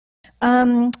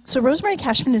So Rosemary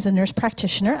Cashman is a nurse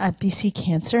practitioner at BC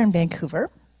Cancer in Vancouver.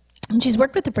 And she's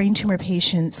worked with the brain tumor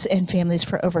patients and families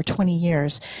for over 20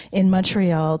 years in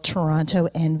Montreal, Toronto,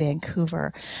 and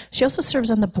Vancouver. She also serves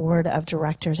on the board of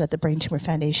directors at the Brain Tumor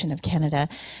Foundation of Canada.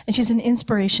 And she's an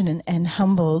inspiration and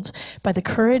humbled by the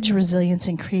courage, resilience,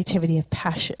 and creativity of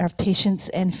patients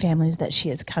and families that she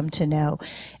has come to know.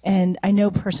 And I know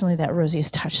personally that Rosie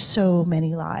has touched so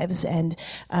many lives, and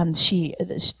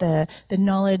the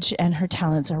knowledge and her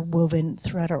talents are woven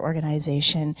throughout our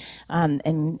organization,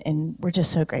 and we're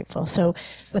just so grateful. So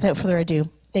without further ado,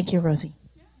 thank you, Rosie.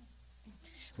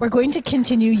 We're going to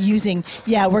continue using,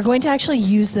 we're going to actually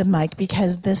use the mic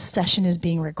because this session is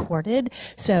being recorded,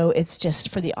 so it's just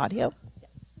for the audio.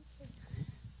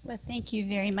 Well, thank you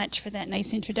very much for that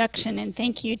nice introduction, and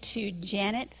thank you to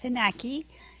Janet Finacki,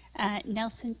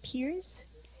 Nelson Piers,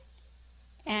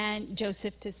 and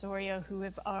Joseph Tesorio, who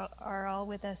are all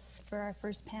with us for our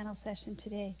first panel session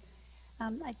today.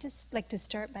 I'd just like to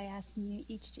start by asking you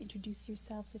each to introduce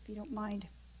yourselves, if you don't mind.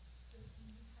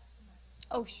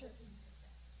 Oh, sure.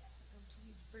 Go to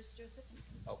you first, Joseph.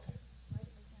 Okay.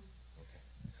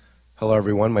 Hello,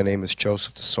 everyone. My name is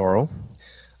Joseph Tesoro.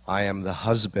 I am the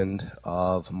husband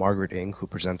of Margaret Ng, who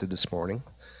presented this morning.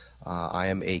 I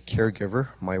am a caregiver.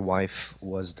 My wife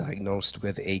was diagnosed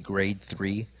with a grade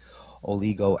 3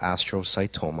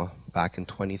 oligoastrocytoma back in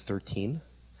 2013.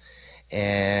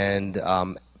 And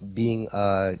being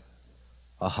a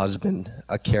husband,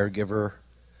 a caregiver,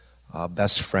 a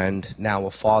best friend, now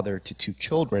a father to 2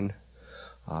 children,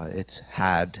 it's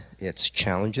had its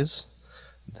challenges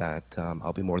that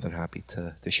I'll be more than happy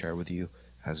to share with you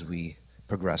as we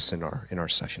progress in our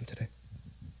session today.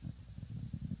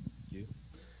 Thank you.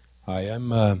 Hi,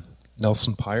 I'm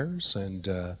Nelson Piers, and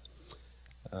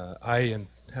I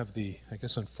have the, I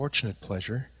guess, unfortunate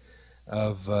pleasure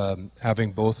of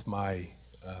having both my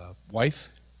wife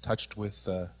touched with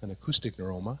an acoustic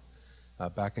neuroma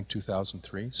back in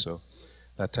 2003, so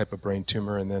that type of brain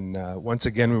tumor. And then once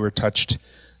again we were touched,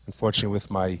 unfortunately,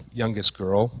 with my youngest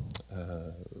girl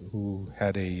who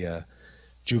had a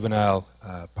juvenile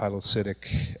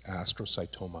pilocytic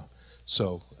astrocytoma.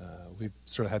 So we've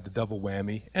sort of had the double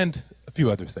whammy and a few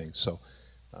other things. So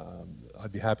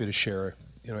I'd be happy to share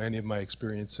any of my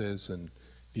experiences and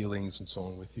feelings and so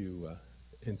on with you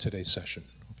in today's session.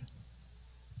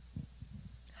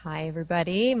 Hi,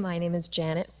 everybody. My name is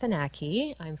Janet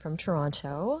Finacki. I'm from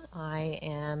Toronto. I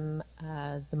am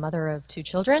the mother of 2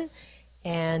 children,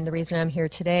 and the reason I'm here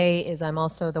today is I'm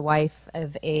also the wife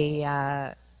of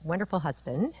a wonderful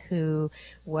husband who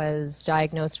was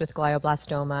diagnosed with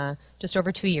glioblastoma just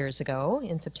over 2 years ago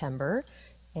in September.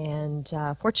 And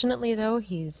fortunately, though,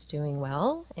 he's doing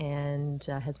well and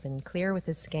has been clear with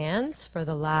his scans for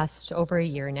the last over a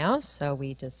year now, so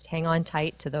we just hang on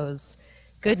tight to those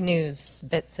good news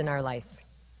bits in our life.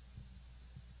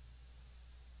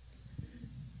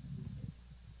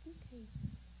 Okay.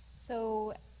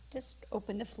 So just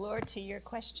open the floor to your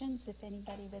questions if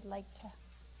anybody would like to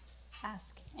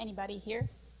ask anybody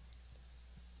here.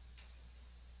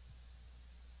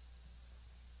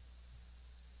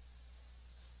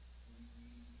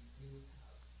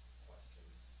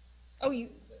 Oh, you?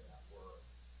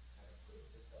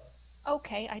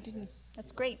 Okay, I didn't.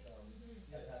 That's great.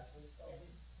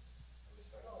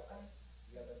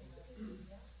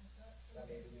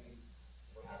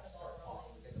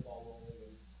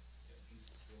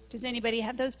 Does anybody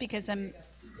have those? Because I'm...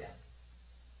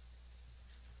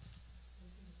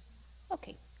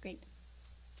 Okay, great.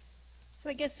 So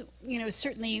I guess,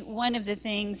 certainly one of the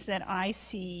things that I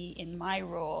see in my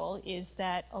role is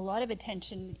that a lot of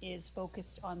attention is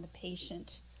focused on the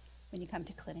patient when you come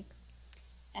to clinic.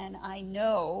 And I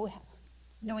know,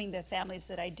 knowing the families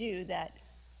that I do, that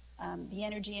the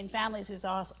energy in families is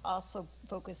also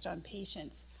focused on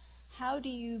patients. How do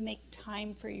you make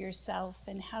time for yourself,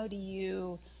 and how do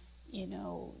you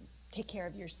take care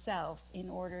of yourself in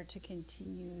order to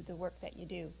continue the work that you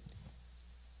do?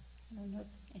 I don't know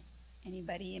if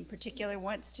anybody in particular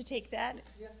wants to take that.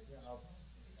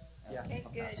 Okay,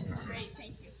 good, great,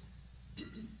 thank you.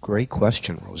 Great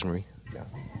question, Rosemary.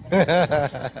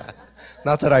 Yeah.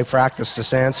 Not that I practiced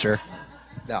this answer.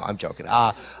 No, I'm joking.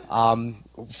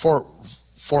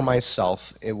 For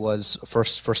myself, it was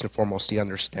first and foremost the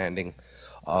understanding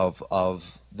of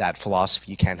that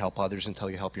philosophy: you can't help others until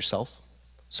you help yourself.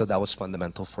 So that was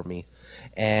fundamental for me.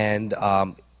 And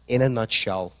in a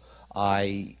nutshell,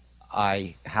 I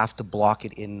have to block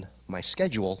it in my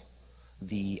schedule,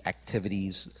 the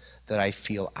activities that I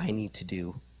feel I need to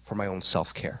do for my own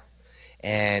self-care.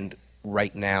 And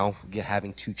right now,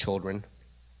 having 2 children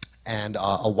and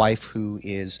a wife who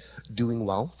is doing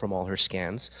well from all her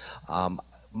scans.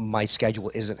 My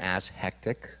schedule isn't as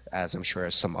hectic as I'm sure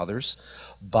as some others,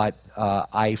 but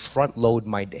I front load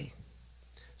my day.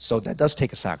 So that does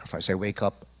take a sacrifice. I wake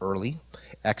up early.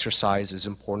 Exercise is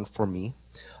important for me,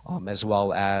 as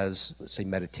well as, say,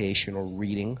 meditation or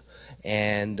reading.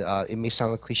 And it may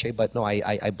sound like cliche, but no,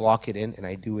 I block it in and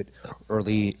I do it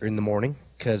early in the morning,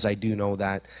 because I do know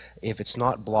that if it's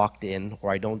not blocked in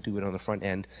or I don't do it on the front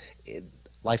end,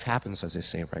 life happens, as they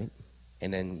say, right?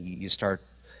 And then you start,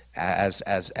 as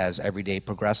every day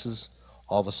progresses,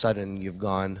 all of a sudden you've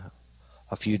gone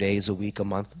a few days, a week, a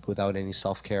month without any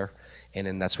self-care, and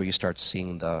then that's where you start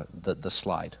seeing the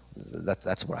slide.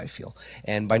 That's what I feel.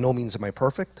 And by no means am I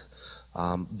perfect,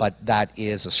 but that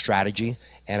is a strategy.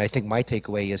 And I think my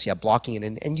takeaway is, yeah, blocking it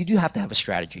in, and you do have to have a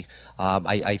strategy.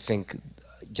 I think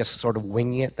just sort of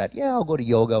winging it, that, yeah, I'll go to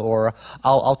yoga, or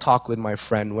I'll talk with my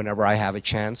friend whenever I have a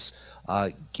chance,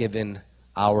 given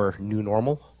our new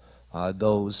normal.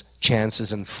 Those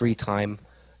chances and free time,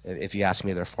 if you ask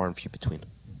me, they're far and few between.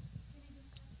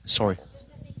 Sorry.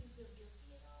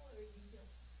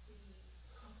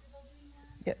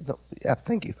 Yeah, no, yeah,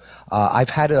 thank you.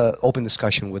 I've had an open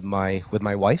discussion with my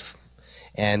wife,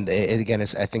 and again,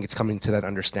 I think it's coming to that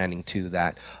understanding too,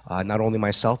 that not only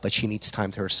myself, but she needs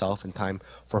time to herself and time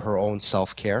for her own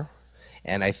self-care.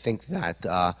 And I think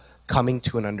that coming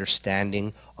to an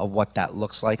understanding of what that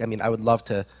looks like. I mean, I would love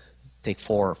to take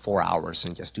four hours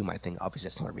and just do my thing. Obviously,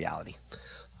 it's not reality.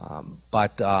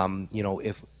 But you know,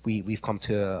 if we've come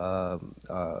to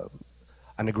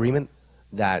an agreement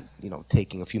that, you know,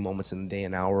 taking a few moments in the day,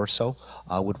 an hour or so,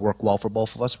 would work well for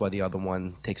both of us, while the other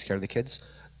one takes care of the kids.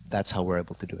 That's how we're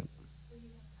able to do it. So you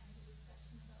have kind of a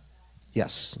discussion about that?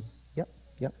 Yes. Yep.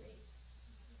 Yep.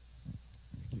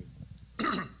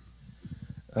 Thank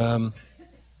you.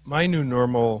 My new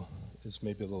normal is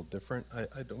maybe a little different.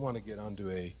 I don't want to get onto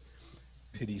a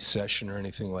pity session or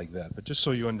anything like that, but just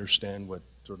so you understand what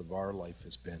sort of our life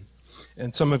has been.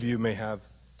 And some of you may have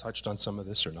touched on some of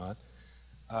this or not.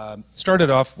 Started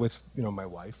off with, you know, my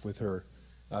wife, with her,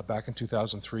 back in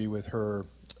 2003, with her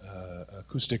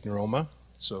acoustic neuroma.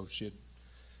 So she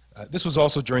had, this was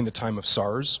also during the time of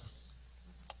SARS,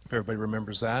 if everybody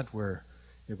remembers that, where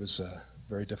it was a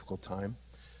very difficult time.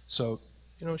 So,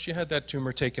 you know, she had that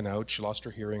tumor taken out, she lost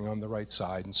her hearing on the right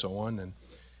side and so on, and,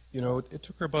 you know, it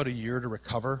took her about a year to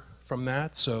recover from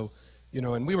that. So, you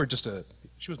know, and we were just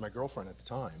she was my girlfriend at the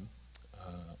time,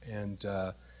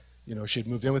 you know, she had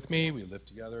moved in with me, we lived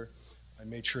together. I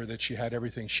made sure that she had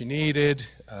everything she needed,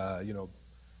 you know,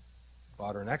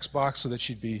 bought her an Xbox so that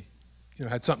she'd be, you know,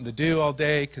 had something to do all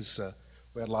day, because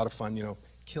we had a lot of fun, you know,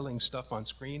 killing stuff on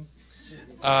screen,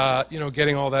 you know,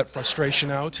 getting all that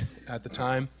frustration out at the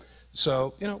time.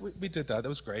 So, you know, we did that. That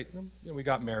was great. You know, we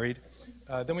got married.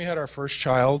 Then we had our first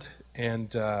child,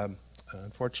 and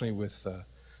unfortunately with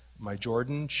my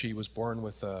Jordan, she was born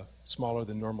with a smaller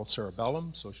than normal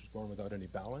cerebellum, so she was born without any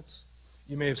balance.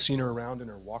 You may have seen her around in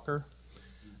her walker.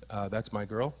 That's my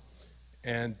girl.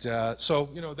 And so,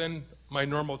 you know, then my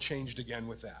normal changed again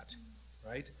with that,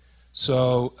 right?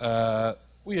 So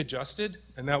we adjusted,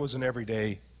 and that was an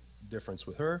everyday difference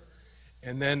with her.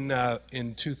 And then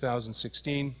in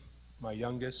 2016, my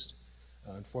youngest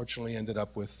unfortunately ended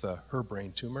up with her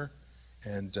brain tumor,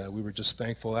 and we were just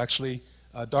thankful. Actually,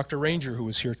 Dr. Ranger, who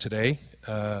was here today,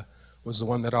 was the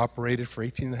one that operated for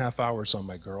 18 and a half hours on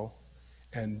my girl,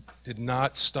 and did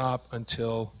not stop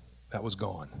until that was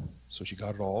gone. So she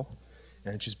got it all,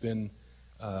 and she's been,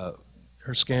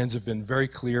 her scans have been very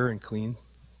clear and clean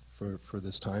for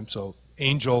this time. So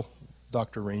Angel,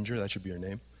 Dr. Ranger, that should be her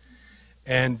name.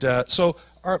 And so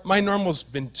my normal's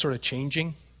been sort of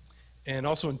changing, and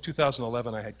also in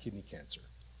 2011 I had kidney cancer.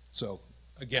 So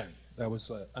again, that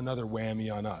was another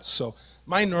whammy on us. So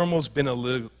my normal's been a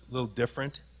little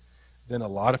different than a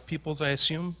lot of people's, I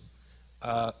assume,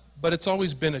 but it's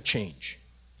always been a change,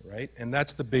 right? And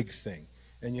that's the big thing.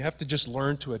 And you have to just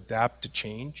learn to adapt to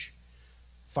change,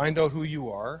 find out who you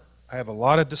are. I have a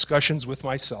lot of discussions with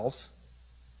myself,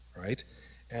 right?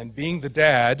 And being the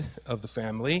dad of the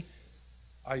family,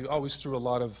 I always threw a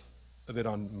lot of it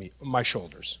on me, my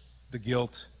shoulders. The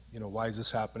guilt, you know, why is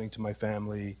this happening to my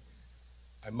family?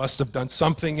 I must have done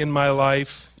something in my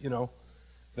life, you know,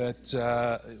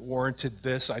 that warranted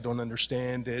this. I don't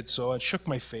understand it. So I shook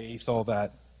my faith, all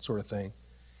that sort of thing.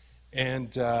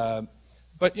 And,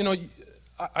 but, you know,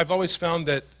 I've always found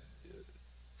that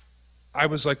I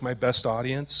was like my best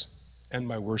audience and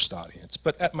my worst audience.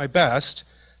 But at my best,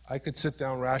 I could sit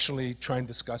down rationally, try and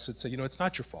discuss it, say, you know, it's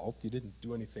not your fault. You didn't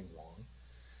do anything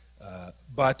wrong.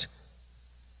 But,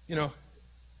 you know,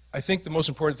 I think the most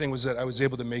important thing was that I was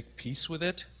able to make peace with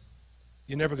it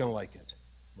you're never going to like it,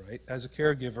 right? As a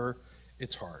caregiver,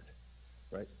 it's hard,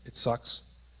 right? It sucks.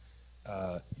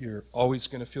 You're always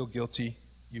going to feel guilty.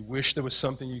 You wish there was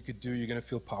something you could do. You're going to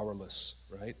feel powerless,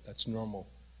 right? That's normal.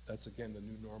 That's, again, the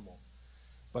new normal.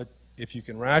 But if you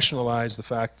can rationalize the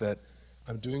fact that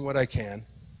I'm doing what I can,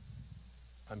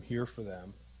 I'm here for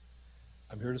them,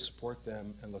 I'm here to support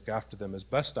them and look after them as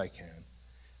best I can,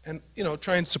 and, you know,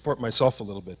 try and support myself a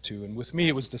little bit too. And with me,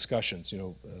 it was discussions, you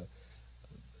know,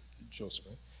 Joseph,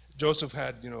 right? Joseph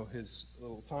had, you know, his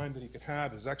little time that he could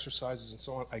have, his exercises and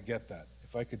so on. I get that.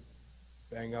 If I could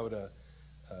bang out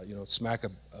you know, smack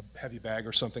a heavy bag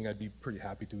or something, I'd be pretty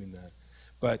happy doing that.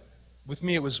 But with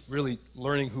me, it was really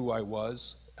learning who I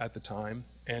was at the time,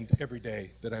 and every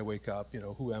day that I wake up, you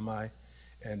know, who am I,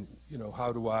 and, you know,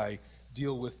 how do I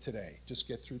deal with today? Just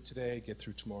get through today, get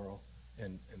through tomorrow,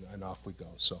 and off we go.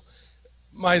 So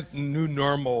my new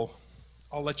normal,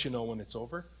 I'll let you know when it's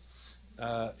over.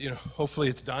 You know, hopefully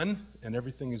it's done and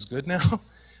everything is good now,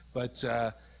 but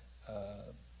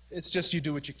it's just you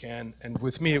do what you can. And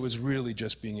with me, it was really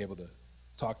just being able to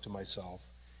talk to myself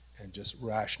and just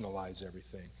rationalize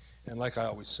everything. And like I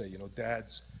always say, you know,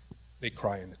 dads, they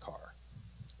cry in the car,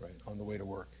 right, on the way to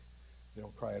work. They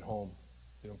don't cry at home.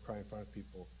 They don't cry in front of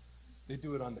people. They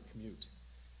do it on the commute.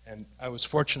 And I was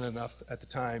fortunate enough at the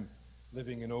time,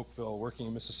 living in Oakville, working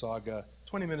in Mississauga,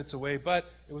 20 minutes away,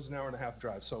 but it was an hour-and-a-half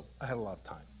drive, so I had a lot of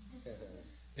time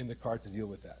in the car to deal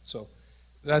with that. So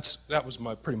that was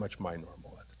pretty much my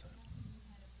normal at the time.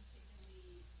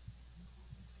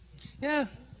 Yeah.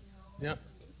 Yeah.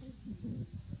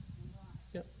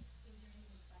 Yeah.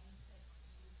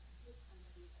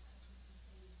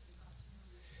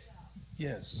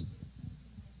 Yes.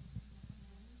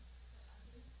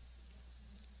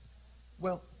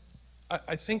 Well,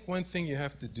 I think one thing you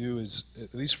have to do is,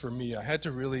 at least for me, I had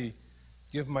to really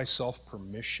give myself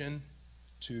permission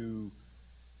to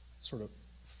sort of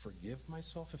forgive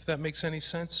myself, if that makes any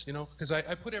sense, you know, because I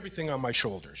put everything on my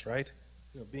shoulders, right?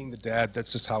 You know, being the dad,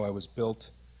 that's just how I was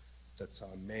built, that's how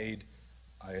I'm made.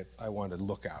 I want to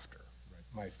look after,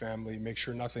 right, my family, make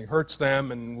sure nothing hurts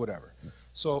them and whatever.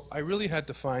 So I really had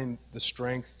to find the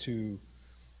strength to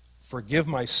forgive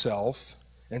myself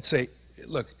and say,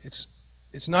 look,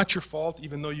 it's not your fault,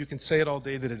 even though you can say it all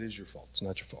day that it is your fault. It's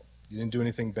not your fault. You didn't do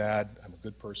anything bad. I'm a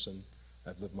good person.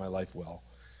 I've lived my life well,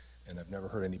 and I've never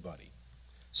hurt anybody.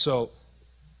 So,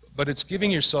 but it's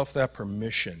giving yourself that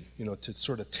permission, you know, to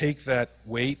sort of take that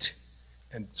weight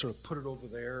and sort of put it over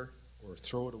there or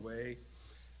throw it away.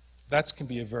 That can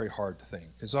be a very hard thing,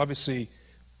 because obviously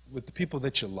with the people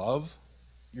that you love,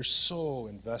 you're so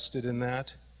invested in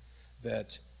that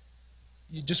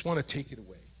you just want to take it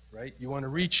away. Right? You want to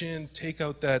reach in, take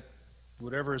out that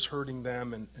whatever is hurting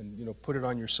them, and you know, put it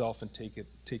on yourself and take it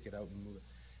out and move it.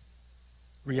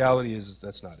 Reality is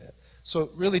that's not it. So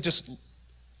really just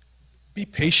be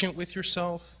patient with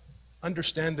yourself.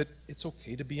 Understand that it's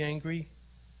okay to be angry.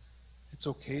 It's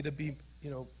okay to be,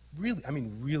 you know,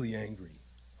 really angry.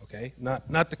 Okay?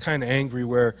 Not the kind of angry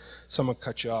where someone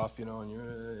cuts you off, you know, and you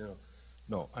know.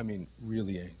 No, I mean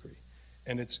really angry.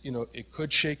 And it's, you know, it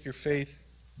could shake your faith.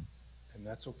 And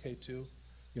that's okay too.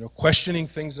 You know, questioning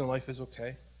things in life is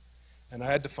okay. And I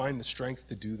had to find the strength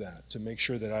to do that, to make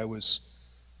sure that I was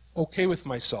okay with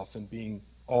myself and being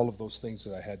all of those things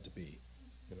that I had to be.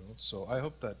 You know, so I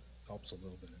hope that helps a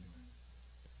little bit anyway.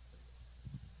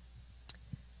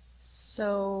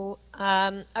 So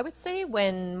I would say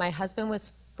when my husband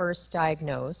was first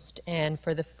diagnosed, and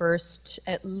for the first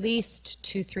at least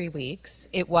 2-3 weeks,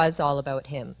 it was all about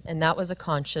him. And that was a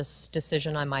conscious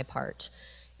decision on my part.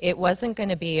 It wasn't going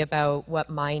to be about what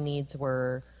my needs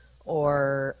were,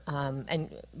 or,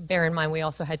 and bear in mind we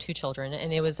also had 2 children,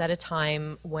 and it was at a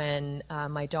time when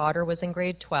my daughter was in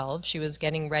grade 12. She was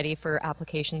getting ready for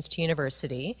applications to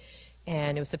university,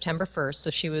 and it was September 1st, so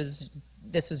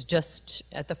this was just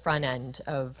at the front end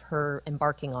of her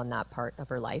embarking on that part of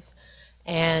her life.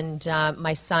 And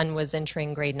my son was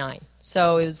entering grade 9.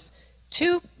 So it was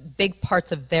 2 big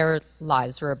parts of their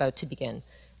lives were about to begin.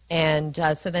 And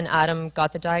so then Adam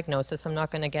got the diagnosis. I'm not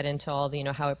going to get into all the, you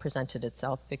know, how it presented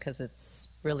itself, because it's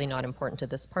really not important to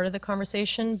this part of the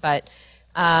conversation. But,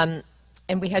 and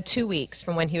we had 2 weeks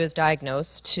from when he was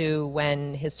diagnosed to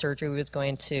when his surgery was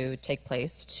going to take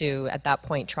place to, at that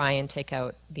point, try and take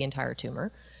out the entire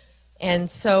tumor. And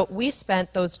so we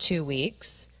spent those 2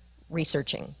 weeks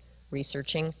researching,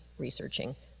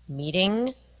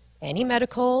 meeting any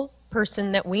medical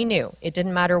person that we knew. It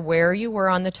didn't matter where you were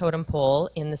on the totem pole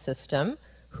in the system.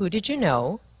 Who did you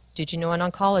know? Did you know an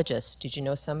oncologist? Did you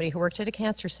know somebody who worked at a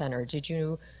cancer center? Did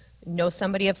you know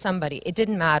somebody of somebody? It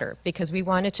didn't matter, because we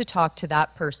wanted to talk to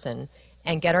that person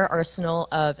and get our arsenal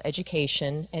of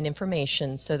education and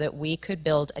information so that we could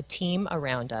build a team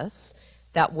around us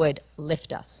that would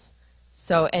lift us.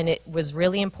 So, and it was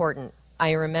really important.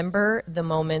 I remember the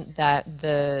moment that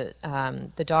the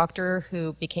doctor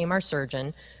who became our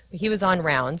surgeon, he was on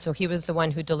round, so he was the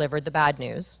one who delivered the bad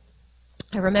news.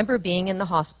 I remember being in the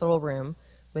hospital room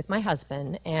with my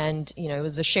husband, and it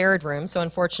was a shared room, so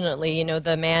unfortunately,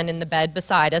 the man in the bed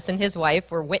beside us and his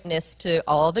wife were witness to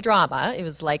all the drama. It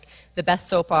was like the best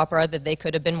soap opera that they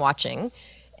could have been watching.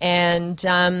 And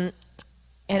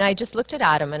I just looked at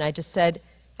Adam and I just said,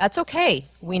 that's okay.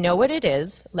 We know what it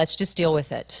is. Let's just deal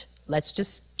with it. Let's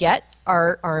just get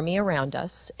our army around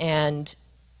us and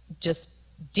just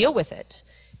deal with it.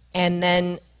 And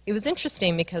then it was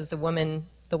interesting because the woman,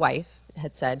 the wife,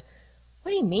 had said,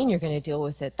 what do you mean you're going to deal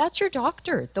with it? That's your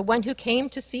doctor, the one who came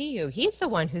to see you. He's the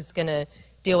one who's going to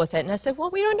deal with it. And I said, well,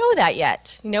 we don't know that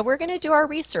yet. We're going to do our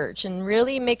research and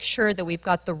really make sure that we've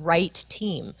got the right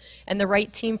team. And the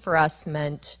right team for us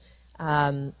meant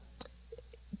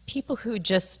people who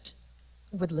just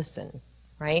would listen,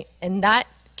 right? And that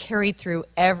carried through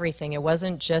everything. It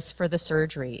wasn't just for the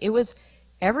surgery. It was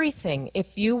everything.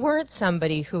 If you weren't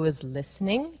somebody who was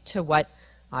listening to what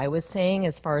I was saying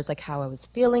as far as like how I was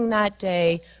feeling that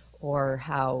day or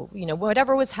how,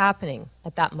 whatever was happening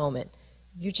at that moment,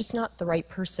 you're just not the right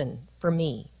person for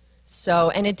me. So,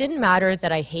 and it didn't matter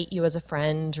that I hate you as a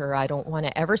friend or I don't want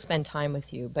to ever spend time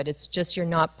with you, but it's just you're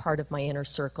not part of my inner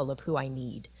circle of who I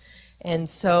need. And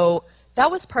so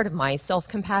that was part of my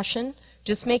self-compassion,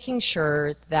 just making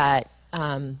sure that,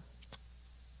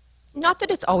 not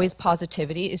that it's always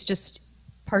positivity, it's just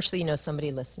partially,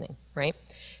 somebody listening, right?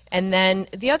 And then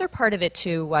the other part of it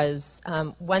too was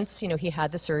once, he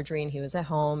had the surgery and he was at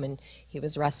home and he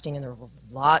was resting and there were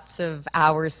lots of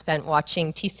hours spent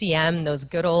watching TCM, those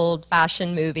good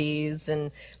old-fashioned movies,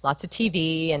 and lots of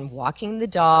TV and walking the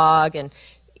dog. And,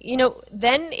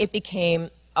 then it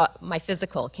became, my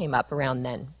physical came up around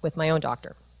then with my own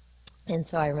doctor. And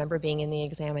so I remember being in the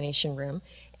examination room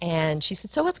and she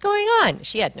said, so what's going on?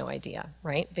 She had no idea,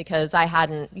 right? Because I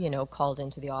hadn't, called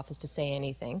into the office to say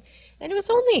anything. And it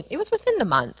was within the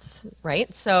month,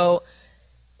 right? So,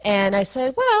 and I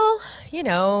said, well,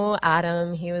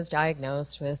 Adam, he was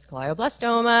diagnosed with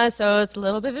glioblastoma, so it's a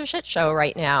little bit of a shit show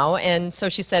right now. And so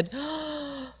she said,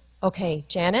 okay,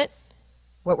 Janet,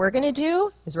 what we're going to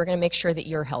do is we're going to make sure that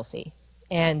you're healthy.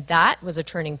 And that was a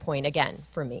turning point again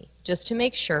for me, just to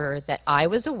make sure that I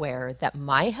was aware that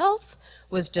my health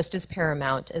was just as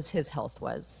paramount as his health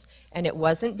was. And it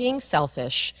wasn't being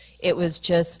selfish. It was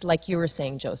just, like you were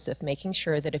saying, Joseph, making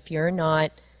sure that if you're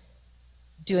not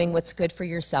doing what's good for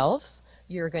yourself,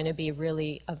 you're going to be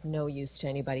really of no use to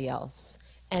anybody else.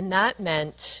 And that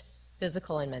meant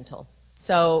physical and mental.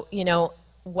 So,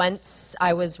 once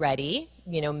I was ready,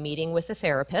 meeting with a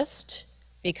therapist,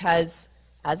 because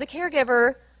as a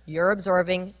caregiver, you're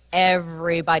absorbing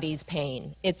everybody's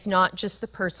pain. It's not just the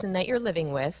person that you're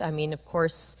living with. I mean, of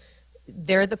course,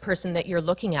 they're the person that you're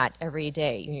looking at every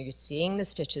day. You're seeing the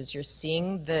stitches, you're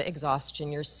seeing the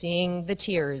exhaustion, you're seeing the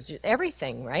tears,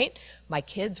 everything, right? My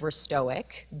kids were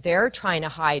stoic. They're trying to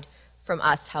hide from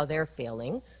us how they're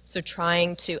feeling. So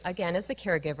trying to, again, as the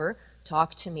caregiver,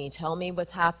 talk to me, tell me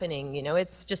what's happening.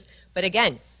 It's just, but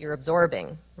again, you're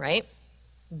absorbing, right?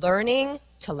 Learning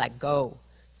to let go.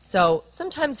 So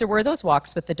sometimes there were those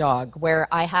walks with the dog where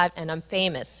I had, and I'm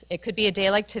famous, it could be a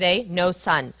day like today, no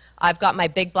sun. I've got my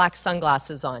big black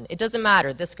sunglasses on. It doesn't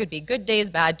matter. This could be good days,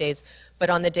 bad days. But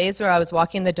on the days where I was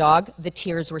walking the dog, the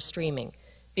tears were streaming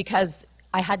because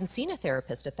I hadn't seen a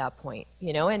therapist at that point,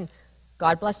 and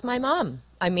God bless my mom.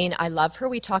 I mean, I love her.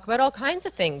 We talk about all kinds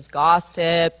of things,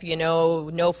 gossip,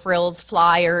 no frills,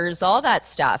 flyers, all that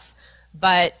stuff.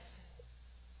 But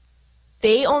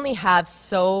they only have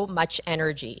so much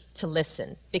energy to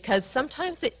listen because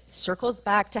sometimes it circles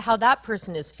back to how that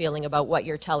person is feeling about what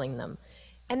you're telling them.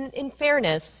 And in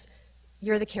fairness,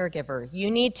 you're the caregiver.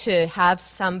 You need to have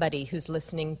somebody who's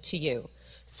listening to you.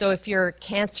 So if your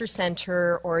cancer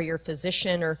center or your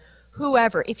physician or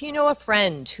whoever, if you know a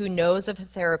friend who knows of a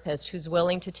therapist who's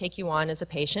willing to take you on as a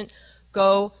patient,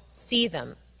 go see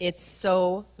them. It's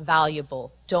so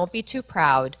valuable. Don't be too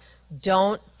proud.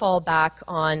 Don't fall back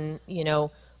on, I'm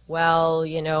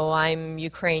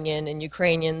Ukrainian and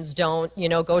Ukrainians don't,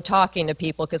 go talking to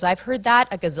people, because I've heard that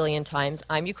a gazillion times.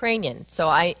 I'm Ukrainian, so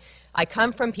I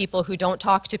come from people who don't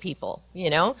talk to people,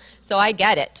 so I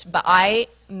get it. But I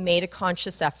made a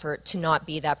conscious effort to not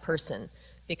be that person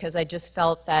because I just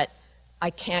felt that I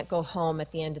can't go home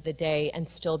at the end of the day and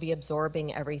still be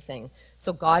absorbing everything.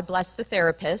 So God bless the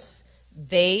therapists.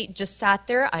 They just sat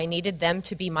there. I needed them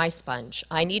to be my sponge.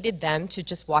 I needed them to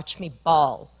just watch me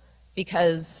bawl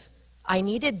because I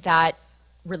needed that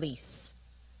release,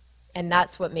 and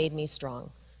that's what made me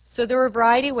strong. So there were a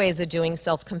variety of ways of doing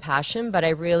self-compassion, but I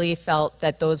really felt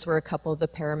that those were a couple of the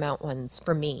paramount ones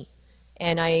for me.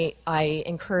 And I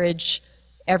encourage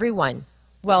everyone,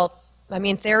 well, I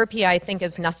mean, therapy I think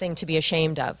is nothing to be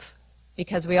ashamed of,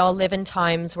 because we all live in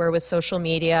times where with social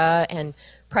media and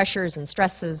pressures and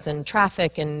stresses and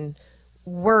traffic and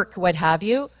work, what have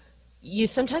you, you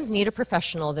sometimes need a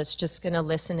professional that's just going to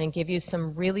listen and give you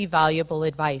some really valuable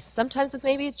advice. Sometimes it's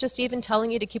maybe just even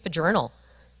telling you to keep a journal,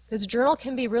 because a journal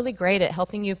can be really great at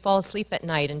helping you fall asleep at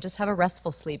night and just have a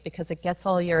restful sleep, because it gets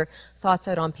all your thoughts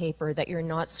out on paper that you're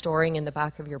not storing in the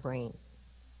back of your brain.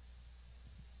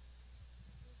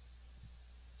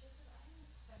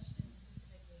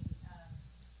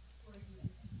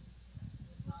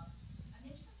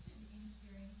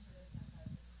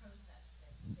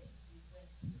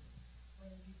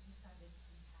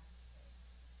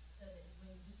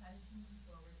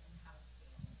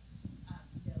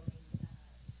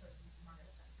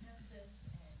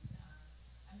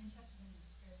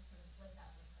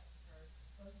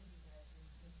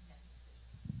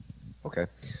 Okay.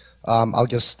 I'll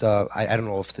just, I don't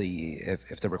know if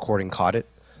the recording caught it,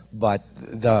 but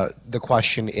the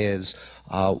question is,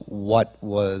 what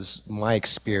was my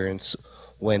experience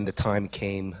when the time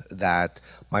came that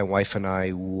my wife and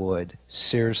I would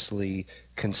seriously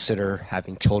consider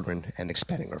having children and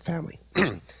expanding our family.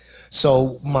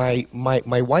 So my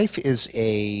wife is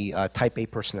a type A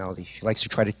personality. She likes to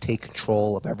try to take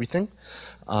control of everything,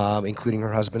 including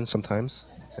her husband sometimes.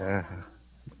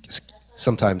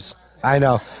 Sometimes. I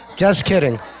know. Just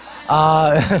kidding.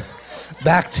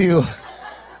 Back to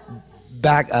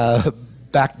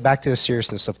the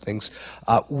seriousness of things.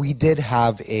 We did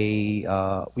have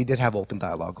open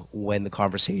dialogue when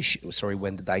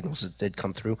when the diagnosis did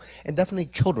come through, and definitely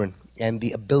children and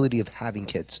the ability of having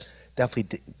kids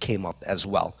definitely came up as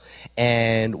well.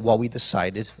 And what we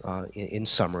decided, in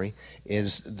summary,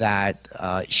 is that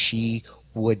she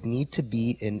would need to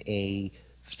be in a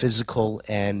physical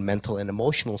and mental and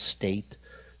emotional state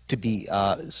to be,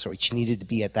 she needed to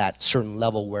be at that certain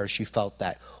level where she felt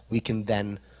that we can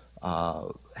then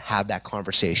have that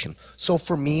conversation. So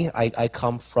for me, I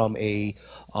come from a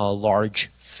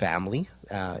large family,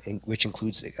 which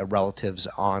includes relatives,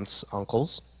 aunts,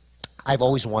 uncles. I've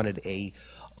always wanted a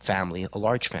family, a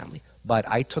large family, but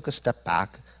I took a step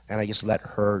back and I just let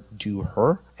her do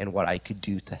her and what I could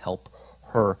do to help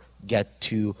her get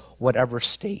to whatever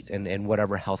state and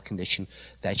whatever health condition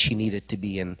that she needed to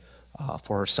be in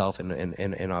for herself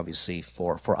and obviously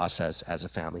for us as a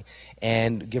family.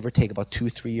 And give or take about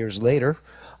 2-3 years later,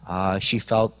 she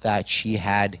felt that she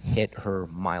had hit her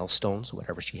milestones,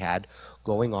 whatever she had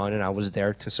going on, and I was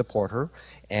there to support her.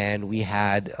 And we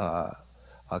had a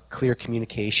clear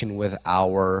communication with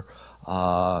our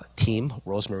team.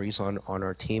 Rosemary's on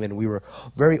our team, and we were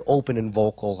very open and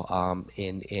vocal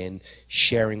in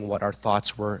sharing what our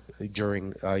thoughts were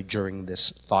during this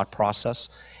thought process,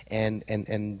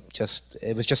 and just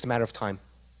it was just a matter of time.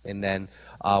 And then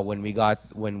when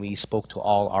we spoke to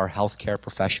all our healthcare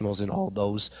professionals and all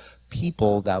those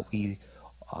people that we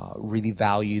really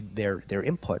valued their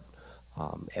input,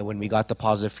 and when we got the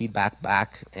positive feedback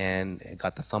back and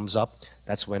got the thumbs up,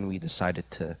 that's when we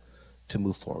decided to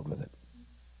move forward with it.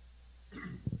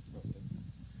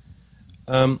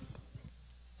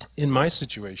 In my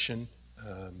situation,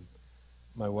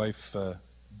 my wife,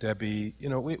 Debbie,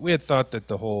 we had thought that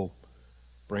the whole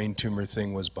brain tumor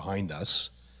thing was behind us.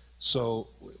 So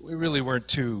we really weren't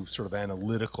too sort of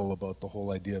analytical about the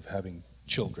whole idea of having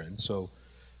children. So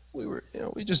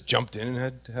we just jumped in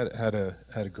and had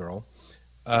a girl.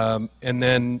 And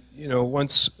then,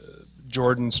 once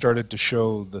Jordan started to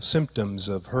show the symptoms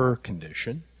of her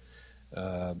condition,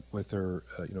 with her,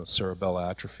 cerebellar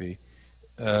atrophy,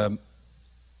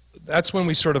 that's when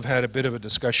we sort of had a bit of a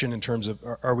discussion in terms of,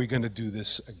 are we going to do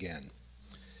this again?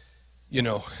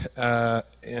 Is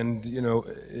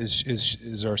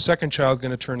our second child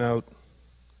going to turn out,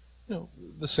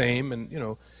 the same?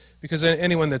 And, because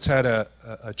anyone that's had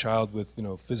a child with,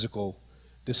 physical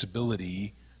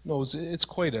disability knows it's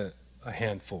quite a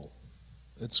handful.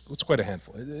 It's quite a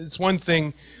handful. It's one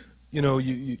thing,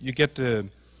 you get to,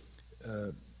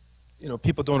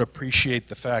 people don't appreciate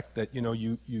the fact that,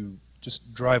 you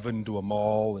just drive into a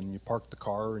mall and you park the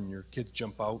car and your kids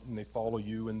jump out and they follow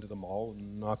you into the mall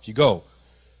and off you go.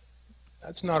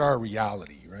 That's not our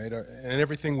reality, right? And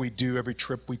everything we do, every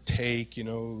trip we take,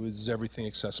 is everything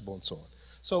accessible and so on.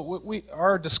 So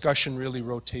our discussion really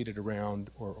rotated around,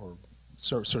 or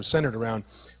sort of centered around,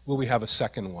 will we have a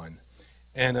second one?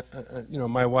 And,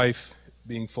 my wife,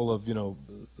 being full of,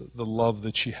 the love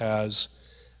that she has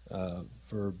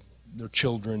for their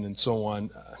children and so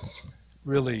on,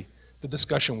 really, the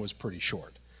discussion was pretty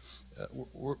short.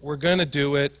 We're going to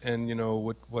do it, and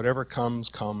whatever comes,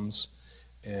 comes.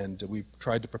 And we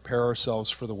tried to prepare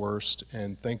ourselves for the worst,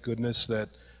 and thank goodness that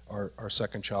our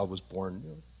second child was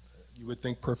born. You would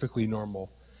think perfectly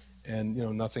normal, and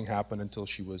nothing happened until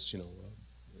she was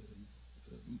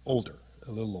older,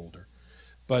 a little older.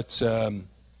 But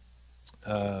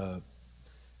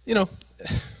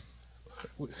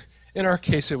in our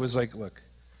case, it was like, look,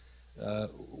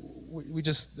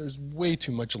 there's way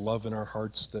too much love in our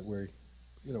hearts that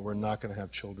we're not going to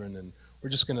have children, and we're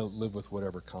just going to live with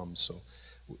whatever comes. So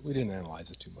we didn't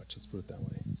analyze it too much. Let's put it that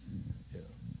way.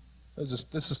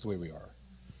 This is the way we are.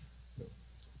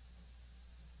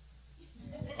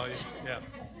 Oh yeah.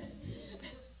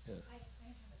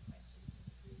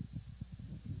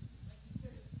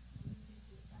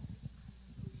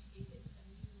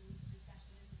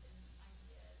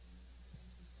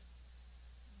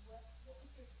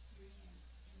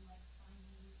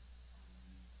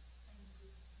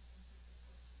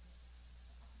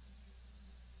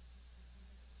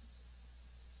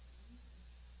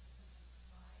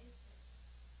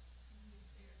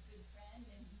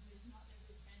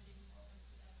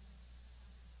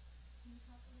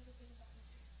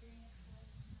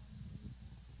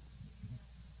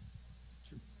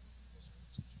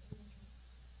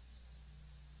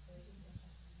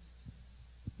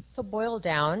 So boiled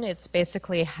down, it's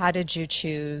basically how did you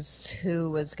choose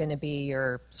who was going to be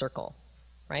your circle,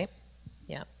 right?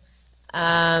 Yeah.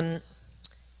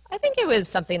 I think it was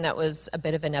something that was a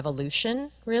bit of an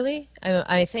evolution, really.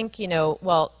 I think,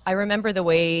 well, I remember the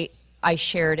way I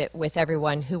shared it with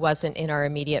everyone who wasn't in our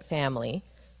immediate family.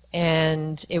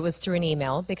 And it was through an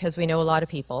email because we know a lot of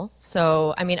people.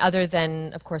 So, I mean, other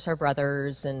than, of course, our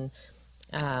brothers and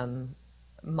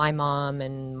my mom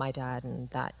and my dad and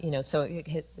that, so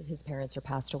his parents are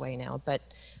passed away now. But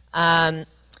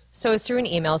so it's through an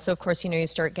email. So, of course, you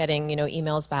start getting,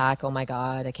 emails back. Oh, my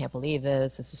God, I can't believe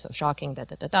this. This is so shocking, da,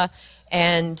 da, da, da.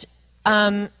 And,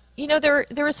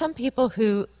 there were some people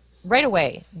who right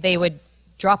away they would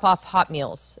drop off hot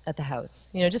meals at the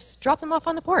house, just drop them off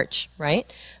on the porch, right?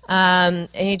 And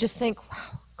you just think,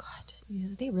 wow, God,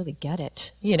 they really get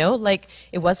it, like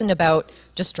it wasn't about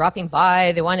just dropping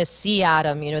by. They want to see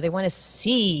Adam, they want to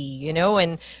see,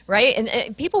 and right?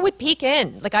 And people would peek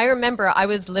in. Like I remember I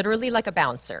was literally like a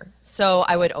bouncer. So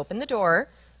I would open the door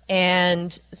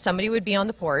and somebody would be on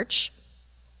the porch.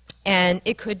 And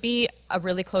it could be a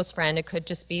really close friend. It could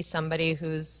just be somebody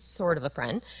who's sort of a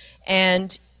friend.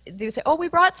 And they would say, oh, we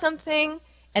brought something.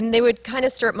 And they would kind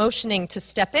of start motioning to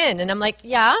step in. And I'm like,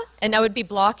 yeah. And I would be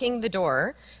blocking the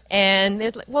door. And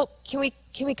there's like, well, can we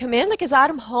come in? Like, is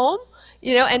Adam home?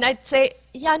 And I'd say,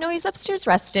 yeah, no, he's upstairs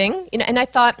resting. And I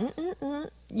thought,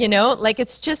 like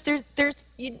it's just, there's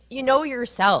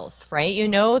yourself,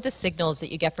 right? The signals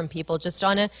that you get from people just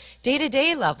on a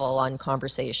day-to-day level on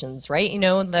conversations, right?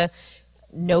 The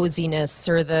nosiness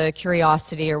or the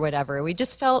curiosity or whatever. We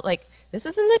just felt like, this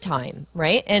isn't the time,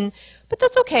 right? But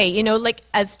that's okay, like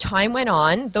as time went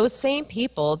on, those same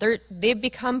people, they've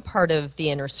become part of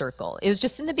the inner circle. It was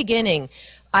just in the beginning,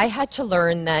 I had to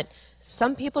learn that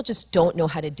some people just don't know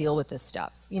how to deal with this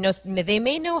stuff. They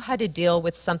may know how to deal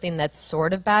with something that's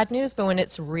sort of bad news, but when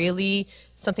it's really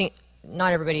something,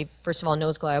 not everybody, first of all,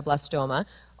 knows glioblastoma.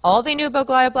 All they knew about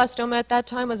glioblastoma at that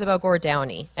time was about Gord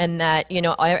Downie, and that,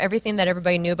 everything that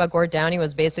everybody knew about Gord Downie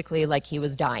was basically like he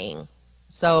was dying.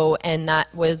 So, and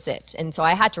that was it. And so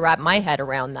I had to wrap my head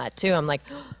around that too. I'm like,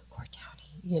 oh, Gord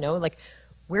Downie, like,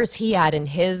 where's he at in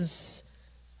his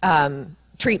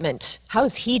treatment?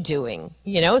 How's he doing?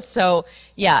 So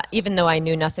yeah, even though I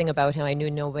knew nothing about him, I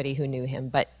knew nobody who knew him.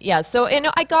 But yeah, so,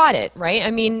 I got it, right?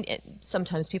 I mean,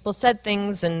 sometimes people said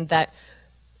things and that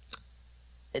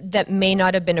may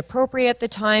not have been appropriate at the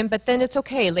time, but then it's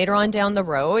okay. Later on down the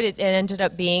road, it ended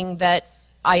up being that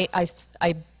I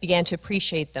began to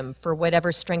appreciate them for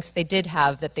whatever strengths they did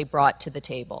have that they brought to the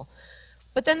table.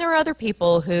 But then there were other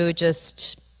people who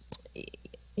just,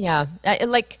 yeah,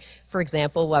 like, for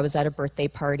example, I was at a birthday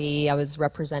party, I was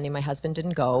representing, my husband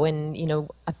didn't go, and,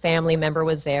 a family member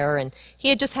was there, and he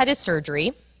had just had his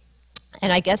surgery,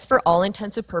 and I guess for all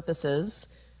intensive purposes,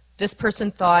 this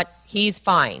person thought, he's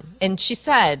fine. And she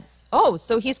said, oh,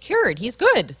 so he's cured, he's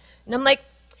good. And I'm like,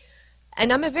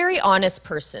 And I'm a very honest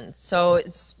person, so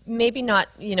it's maybe not,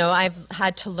 you know, I've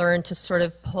had to learn to sort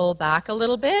of pull back a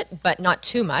little bit, but not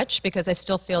too much, because I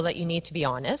still feel that you need to be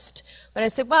honest. But I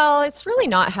said, well, it's really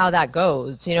not how that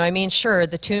goes. You know, I mean, sure,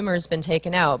 the tumor's been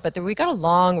taken out, but we got a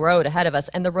long road ahead of us,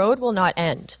 and the road will not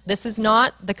end. This is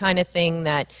not the kind of thing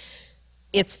that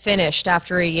it's finished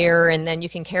after a year and then you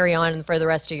can carry on for the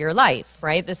rest of your life,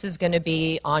 right? This is going to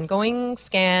be ongoing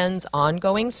scans,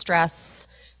 ongoing stress,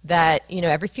 that, you know,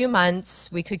 every few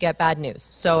months we could get bad news.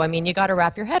 So, I mean, you got to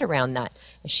wrap your head around that.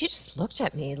 And she just looked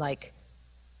at me like,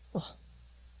 well,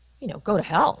 you know, go to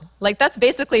hell. Like, that's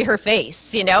basically her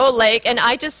face, you know, like, and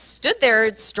I just stood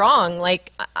there strong,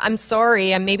 like, I'm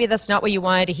sorry, and maybe that's not what you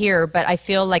wanted to hear, but I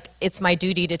feel like it's my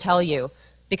duty to tell you,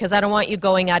 because I don't want you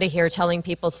going out of here telling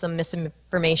people some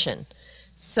misinformation.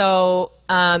 So,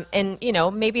 and, you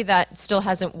know, maybe that still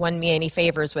hasn't won me any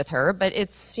favors with her, but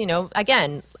it's, you know,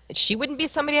 again, she wouldn't be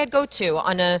somebody I'd go to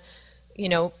on a, you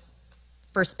know,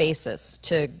 first basis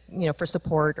to, you know, for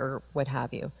support or what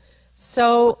have you.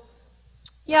 So,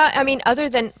 yeah, I mean, other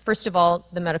than, first of all,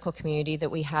 the medical community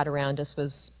that we had around us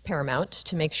was paramount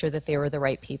to make sure that they were the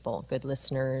right people, good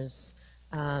listeners,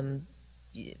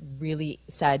 really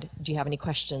said, do you have any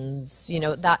questions? You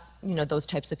know, that, you know, those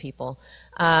types of people.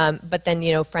 But then,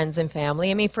 you know, friends and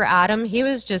family. I mean, for Adam, he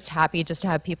was just happy just to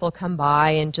have people come by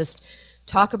and just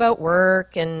talk about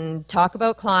work and talk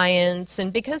about clients,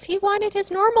 and because he wanted his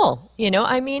normal, you know,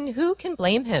 I mean, who can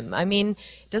blame him? I mean,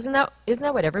 isn't that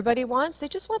what everybody wants? They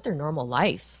just want their normal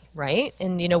life, right?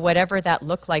 And, you know, whatever that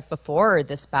looked like before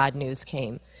this bad news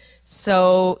came.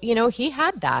 So, you know, he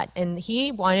had that, and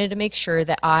he wanted to make sure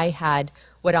that I had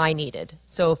what I needed.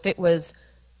 So if it was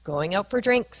going out for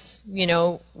drinks, you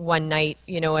know, one night,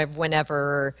 you know,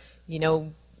 whenever, you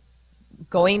know,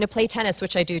 going to play tennis,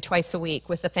 which I do twice a week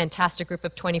with a fantastic group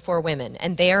of 24 women,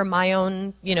 and they are my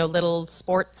own, you know, little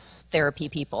sports therapy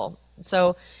people.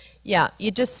 So, yeah,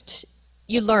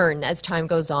 you learn as time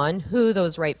goes on who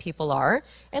those right people are,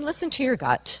 and listen to your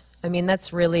gut. I mean,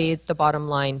 that's really the bottom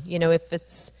line. You know, if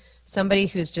it's somebody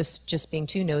who's just being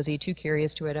too nosy, too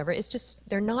curious, to whatever, it's just,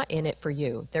 they're not in it for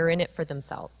you. They're in it for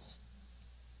themselves.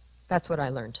 That's what I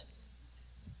learned.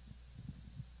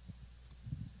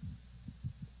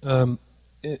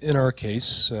 In our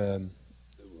case,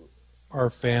 our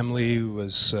family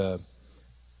was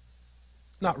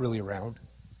not really around.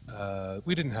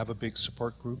 We didn't have a big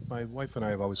support group. My wife and I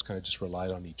have always kind of just relied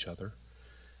on each other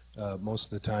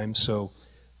most of the time. So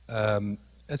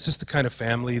it's just the kind of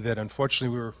family that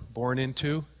unfortunately we were born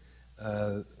into.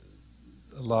 A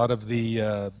lot of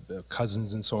the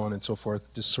cousins and so on and so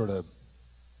forth just sort of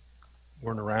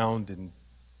weren't around and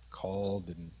called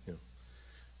and, you know,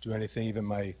 do anything. Even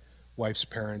my wife's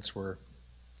parents were,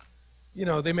 you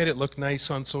know, they made it look nice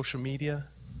on social media,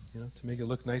 you know, to make it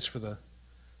look nice for the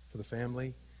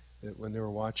family when they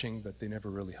were watching, but they never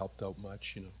really helped out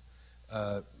much, you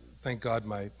know. Thank God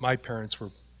my parents were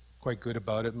quite good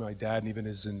about it. My dad, even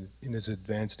in his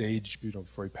advanced age, you know,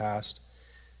 before he passed,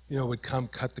 you know, would come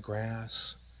cut the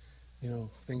grass, you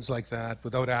know, things like that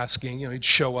without asking. You know, he'd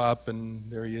show up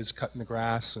and there he is cutting the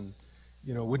grass, and,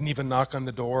 you know, wouldn't even knock on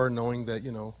the door knowing that,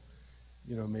 you know,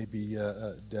 maybe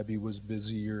Debbie was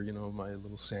busy, or, you know, my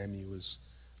little Sammy was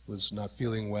not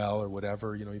feeling well or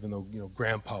whatever, you know, even though, you know,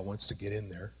 Grandpa wants to get in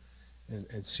there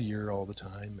and see her all the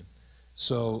time. And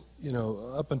so, you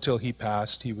know, up until he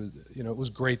passed, he was, you know, it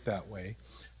was great that way.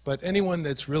 But anyone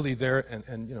that's really there,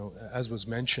 and you know, as was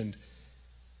mentioned,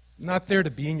 not there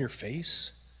to be in your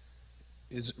face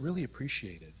is really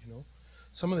appreciated, you know.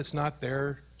 Someone that's not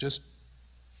there just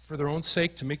for their own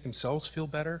sake to make themselves feel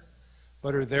better,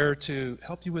 but are there to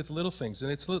help you with little things.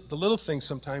 And it's the little things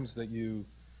sometimes that you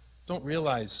don't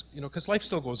realize, you know, because life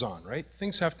still goes on, right?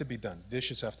 Things have to be done.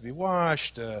 Dishes have to be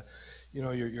washed, you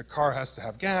know, your car has to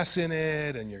have gas in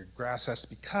it, and your grass has to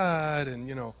be cut, and,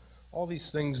 you know, all these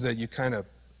things that you kind of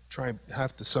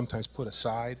have to sometimes put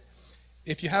aside.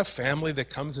 If you have family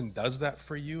that comes and does that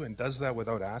for you and does that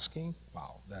without asking,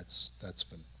 wow, that's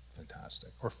fantastic.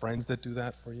 Or friends that do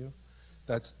that for you,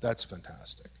 that's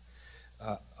fantastic.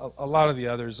 A lot of the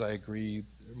others, I agree,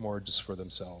 more just for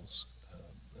themselves.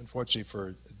 Unfortunately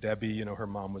for Debbie, you know, her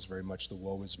mom was very much the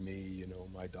woe is me, you know,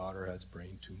 my daughter has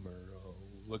brain tumor, oh,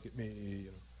 look at me,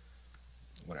 you know,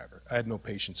 whatever. I had no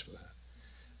patience for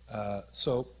that.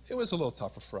 So it was a little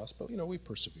tougher for us, but, you know, we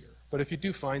persevere. But if you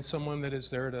do find someone that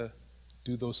is there to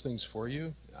do those things for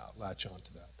you, latch on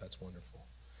to that. That's wonderful.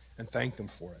 And thank them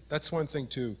for it. That's one thing,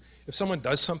 too. If someone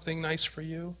does something nice for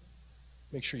you,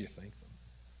 make sure you thank them,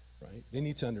 right? They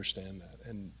need to understand that.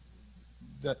 And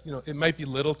that, you know, it might be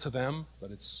little to them, but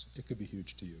it could be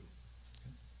huge to you.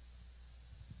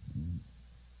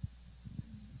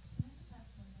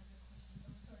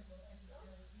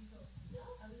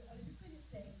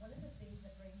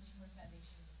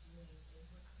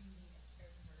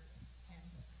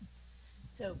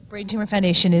 So Brain Tumor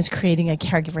Foundation is creating a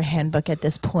caregiver handbook at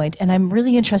this point, and I'm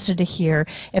really interested to hear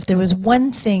if there was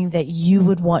one thing that you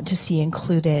would want to see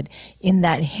included in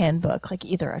that handbook, like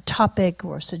either a topic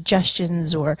or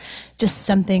suggestions or just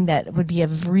something that would be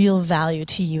of real value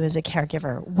to you as a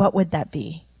caregiver. What would that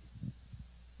be?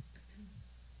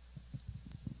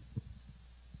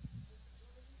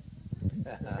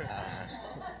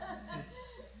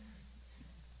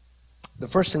 The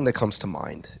first thing that comes to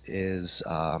mind is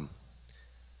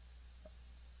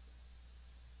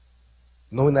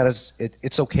knowing that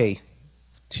it's okay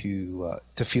to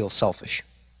feel selfish,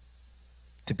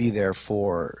 to be there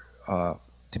for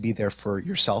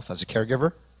yourself as a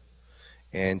caregiver,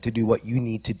 and to do what you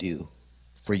need to do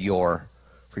for your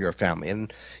family.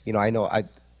 And you know,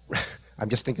 I'm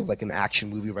just thinking of like an action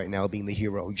movie right now, being the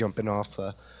hero jumping off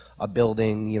a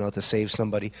building, you know, to save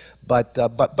somebody. But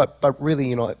really,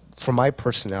 you know, for my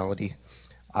personality,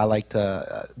 I like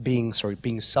to being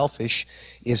selfish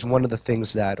is one of the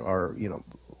things that are, you know,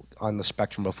 on the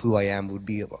spectrum of who I am, would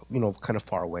be, you know, kind of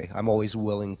far away. I'm always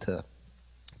willing to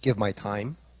give my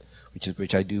time,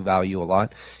 which I do value a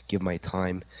lot, give my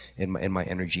time and my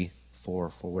energy for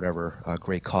whatever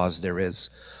great cause there is.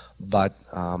 But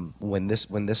when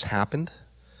this happened,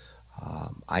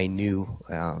 I knew,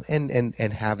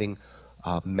 and having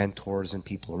mentors and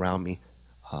people around me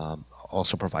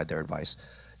also provide their advice.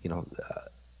 You know,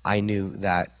 I knew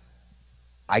that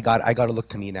I got to look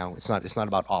to me now. It's not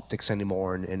about optics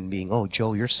anymore and being, oh,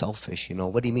 Joe, you're selfish. You know,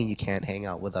 what do you mean you can't hang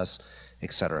out with us,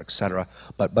 et cetera, et cetera.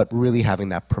 But really having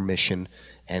that permission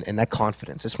and that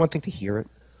confidence. It's one thing to hear it,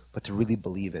 but to really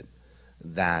believe it.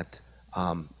 That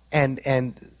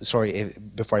and sorry,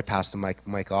 before I pass the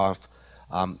mic off,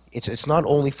 it's not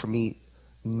only for me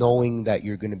knowing that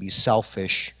you're going to be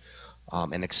selfish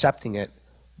and accepting it,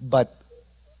 but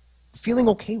feeling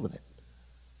okay with it.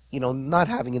 You know, not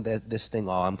having this thing,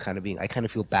 oh, I kind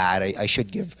of feel bad. I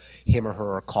should give him or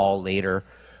her a call later,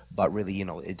 but really, you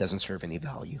know, it doesn't serve any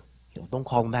value. You know, don't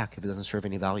call him back if it doesn't serve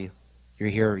any value. You're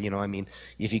here, you know, I mean,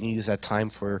 if you can use that time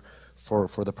for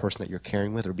the person that you're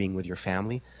caring with or being with your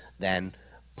family, then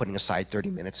putting aside 30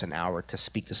 minutes, an hour to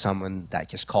speak to someone that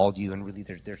just called you and really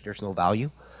there's no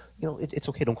value, you know, it's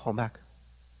okay, don't call them back.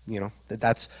 You know,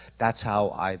 that's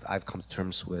how I've come to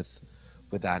terms with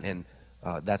that, and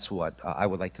that's what I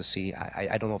would like to see.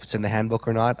 I don't know if it's in the handbook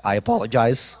or not. I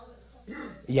apologize.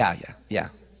 Yeah.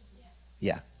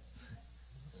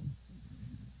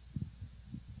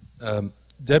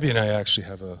 Debbie and I actually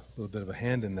have a little bit of a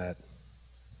hand in that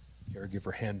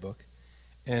caregiver handbook.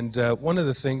 And one of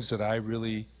the things that I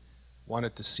really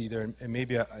wanted to see there, and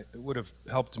maybe it would have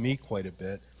helped me quite a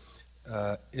bit,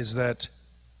 is that,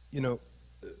 you know,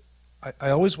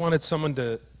 I always wanted someone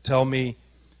to tell me,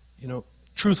 you know,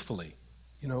 truthfully,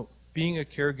 you know, being a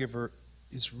caregiver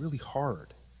is really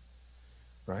hard,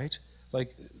 right?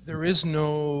 Like, there is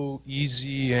no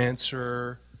easy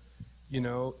answer. You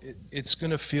know, it's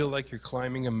going to feel like you're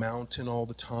climbing a mountain all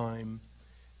the time.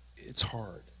 It's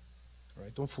hard,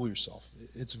 right? Don't fool yourself.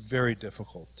 It's very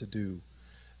difficult to do,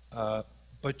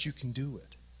 but you can do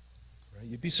it, right?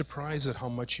 You'd be surprised at how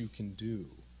much you can do.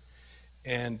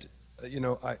 And, you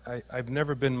know, I've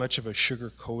never been much of a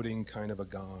sugar-coating kind of a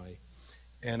guy.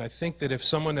 And I think that if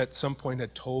someone at some point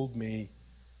had told me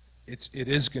it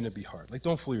is going to be hard, like,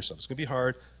 don't fool yourself. It's going to be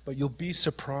hard, but you'll be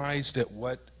surprised at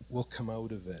what will come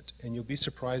out of it. And you'll be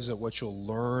surprised at what you'll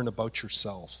learn about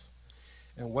yourself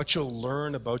and what you'll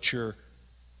learn about your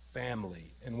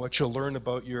family and what you'll learn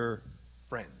about your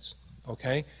friends,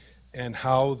 okay? And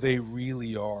how they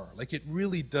really are. Like, it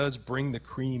really does bring the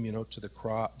cream, you know, to the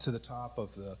top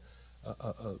of the,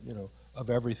 you know, of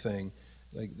everything.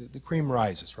 Like, the cream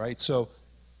rises, right? So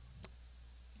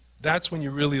that's when you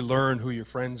really learn who your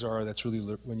friends are. That's really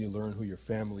when you learn who your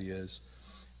family is.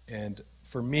 And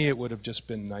for me, it would have just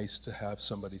been nice to have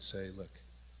somebody say, look,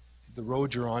 the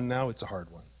road you're on now, it's a hard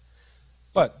one.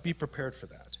 But be prepared for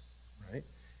that, right?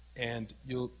 And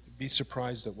you'll be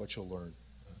surprised at what you'll learn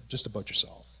just about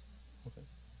yourself. Okay.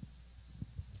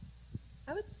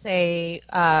 I would say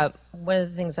one of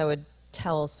the things I would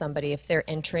tell somebody if they're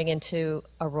entering into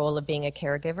a role of being a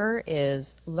caregiver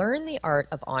is learn the art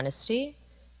of honesty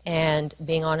and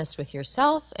being honest with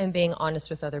yourself and being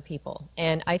honest with other people.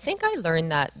 And I think I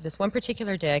learned that this one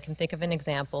particular day. I can think of an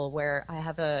example where I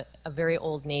have a very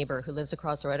old neighbor who lives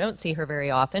across the road. I don't see her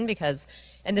very often because,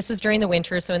 and this was during the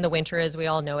winter, so in the winter, as we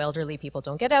all know, elderly people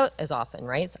don't get out as often,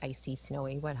 right? It's icy,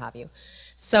 snowy, what have you.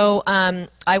 So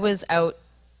I was out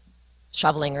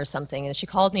shoveling or something, and she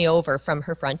called me over from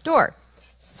her front door.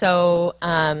 So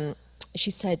she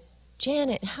said,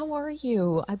 Janet, how are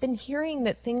you? I've been hearing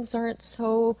that things aren't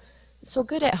so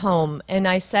good at home. And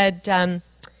I said,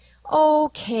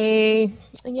 okay,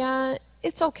 yeah,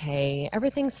 it's okay.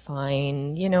 Everything's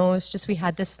fine. You know, it's just we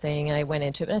had this thing and I went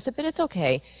into it. And I said, but it's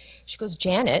okay. She goes,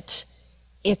 Janet,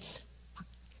 it's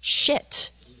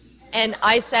shit. And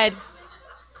I said,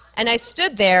 and I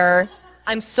stood there.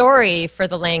 I'm sorry for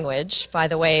the language, by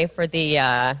the way, for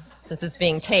the, since it's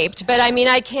being taped. But I mean,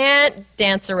 I can't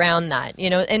dance around that, you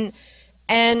know.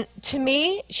 And to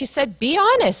me, she said, be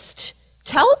honest.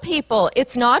 Tell people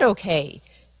it's not okay.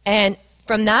 And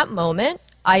from that moment,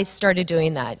 I started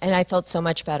doing that, and I felt so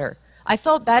much better. I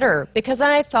felt better because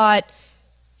then I thought,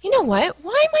 you know what?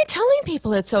 Why am I telling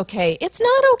people it's okay? It's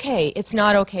not okay. It's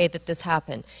not okay that this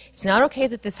happened. It's not okay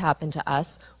that this happened to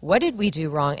us. What did we do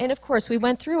wrong? And of course, we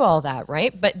went through all that,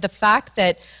 right? But the fact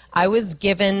that I was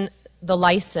given the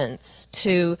license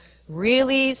to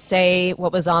really say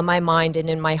what was on my mind and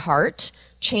in my heart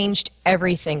changed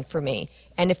everything for me.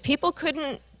 And if people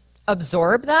couldn't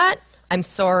absorb that, I'm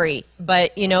sorry,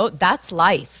 but you know, that's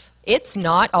life. It's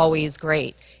not always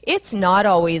great. It's not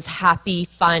always happy,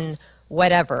 fun,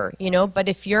 whatever, you know, but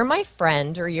if you're my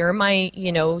friend or you're my,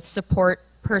 you know, support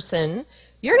person,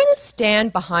 you're going to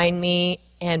stand behind me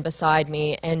and beside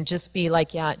me and just be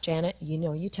like, yeah, Janet, you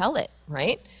know, you tell it,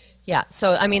 right? Yeah,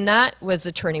 so I mean, that was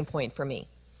a turning point for me.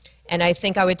 And I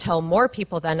think I would tell more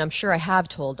people than I'm sure I have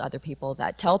told other people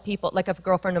that. Tell people, like a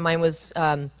girlfriend of mine was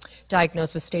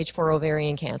diagnosed with stage 4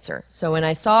 ovarian cancer. So when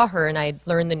I saw her and I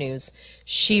learned the news,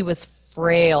 she was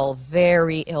frail,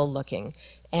 very ill looking.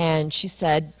 And she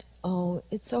said, oh,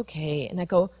 it's okay. And I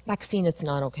go, Maxine, it's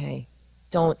not okay.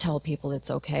 Don't tell people it's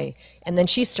okay. And then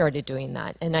she started doing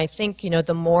that. And I think, you know,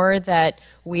 the more that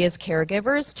we as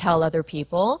caregivers tell other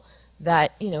people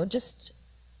that, you know, just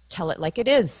tell it like it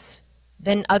is,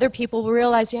 then other people will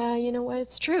realize, yeah, you know what,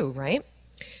 it's true, right?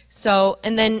 So,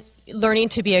 and then learning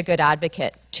to be a good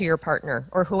advocate to your partner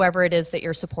or whoever it is that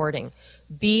you're supporting.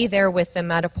 Be there with them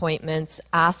at appointments,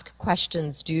 ask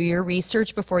questions, do your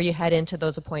research before you head into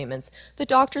those appointments. The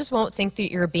doctors won't think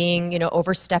that you're being, you know,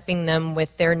 overstepping them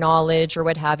with their knowledge or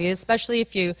what have you, especially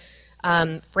if you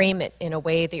frame it in a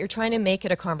way that you're trying to make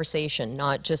it a conversation,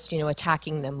 not just, you know,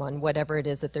 attacking them on whatever it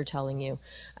is that they're telling you.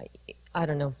 I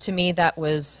don't know. To me, that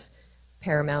was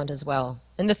paramount as well.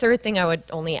 And the third thing I would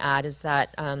only add is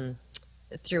that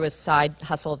through a side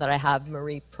hustle that I have,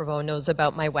 Marie Prevost knows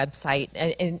about my website,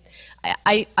 and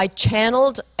I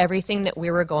channeled everything that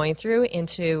we were going through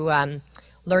into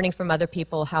learning from other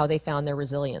people how they found their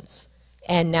resilience.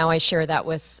 And now I share that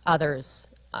with others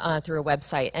through a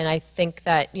website. And I think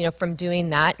that, you know, from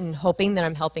doing that and hoping that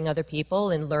I'm helping other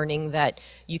people and learning that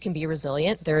you can be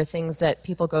resilient, there are things that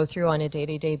people go through on a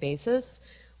day-to-day basis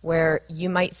where you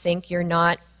might think you're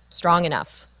not strong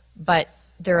enough, but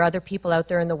there are other people out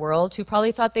there in the world who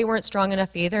probably thought they weren't strong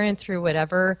enough either, and through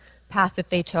whatever path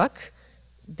that they took,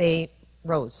 they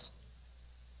rose.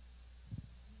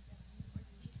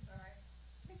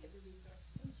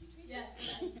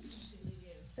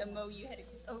 So Mo, you had a,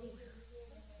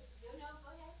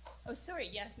 oh, sorry,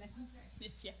 yeah,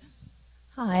 missed you.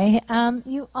 Hi,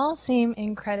 you all seem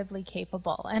incredibly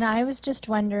capable, and I was just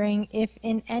wondering if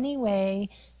in any way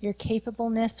your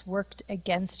capableness worked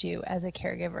against you as a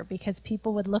caregiver, because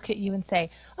people would look at you and say,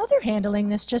 oh, they're handling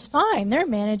this just fine, they're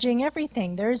managing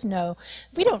everything,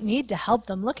 we don't need to help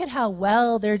them, look at how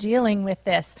well they're dealing with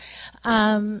this.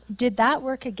 Did that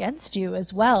work against you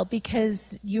as well?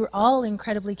 Because you're all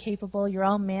incredibly capable, you're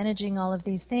all managing all of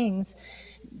these things.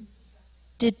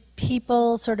 Did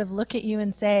people sort of look at you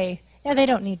and say, yeah, they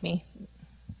don't need me? That's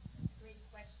a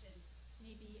great question.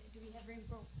 Maybe, do we have room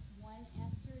for one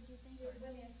answer, do you think? Or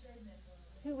one answer, and then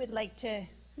who would like to,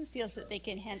 who feels that they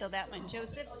can handle that one?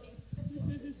 Joseph?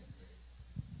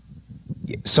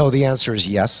 So the answer is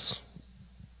yes.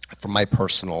 From my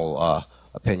personal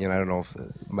opinion, I don't know if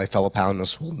my fellow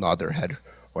panelists will nod their head or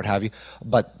what have you,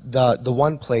 but the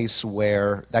one place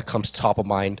where that comes top of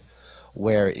mind,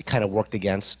 where it kind of worked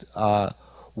against,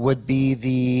 would be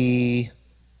the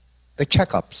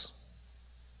checkups.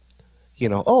 You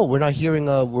know, oh, we're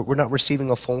not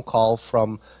receiving a phone call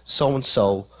from so and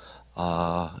so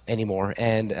anymore,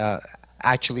 and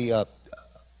actually a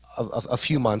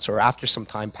few months or after some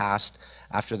time passed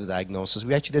after the diagnosis,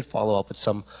 we actually did follow up with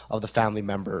some of the family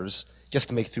members just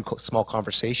to make through small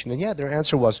conversation, and yeah, their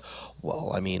answer was,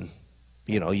 well, I mean,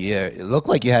 you know, yeah, it looked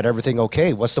like you had everything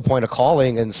okay. What's the point of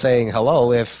calling and saying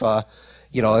hello if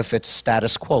you know, if it's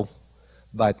status quo?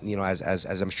 But, you know, as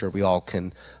I'm sure we all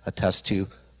can attest to,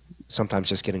 sometimes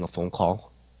just getting a phone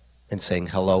call and saying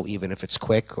hello, even if it's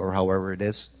quick or however it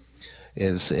is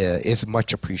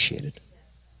much appreciated.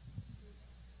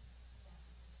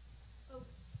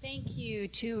 Thank you. you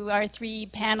to our three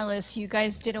panelists. You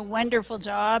guys did a wonderful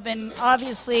job and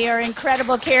obviously are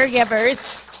incredible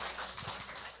caregivers.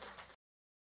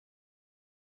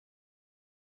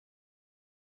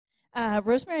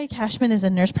 Rosemary Cashman is a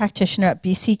nurse practitioner at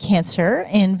BC Cancer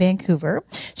in Vancouver.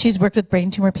 She's worked with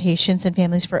brain tumor patients and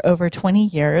families for over 20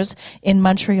 years in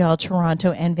Montreal,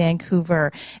 Toronto, and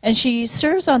Vancouver. And she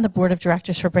serves on the board of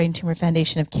directors for Brain Tumor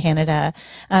Foundation of Canada.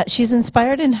 She's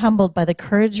inspired and humbled by the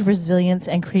courage, resilience,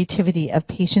 and creativity of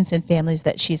patients and families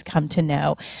that she's come to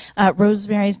know.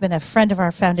 Rosemary's been a friend of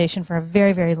our foundation for a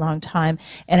very, very long time,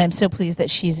 and I'm so pleased that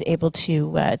she's able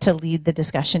to lead the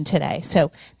discussion today.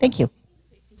 So thank you.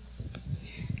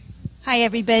 Hi,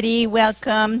 everybody.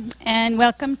 Welcome. And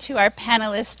welcome to our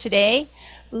panelists today.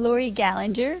 Lori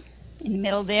Gallinger in the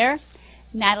middle there,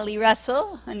 Natalie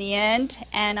Russell on the end,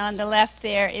 and on the left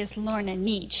there is Lorna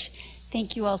Nietzsche.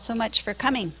 Thank you all so much for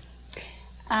coming.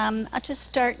 I'll just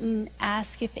start and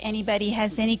ask if anybody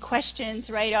has any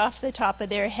questions right off the top of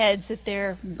their heads that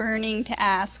they're burning to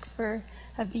ask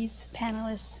of these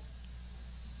panelists.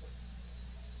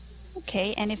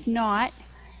 Okay, and if not,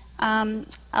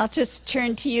 I'll just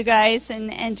turn to you guys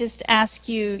and just ask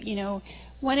you,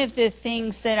 one of the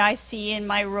things that I see in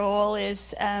my role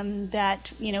is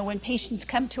that, when patients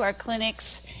come to our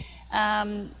clinics,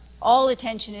 all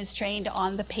attention is trained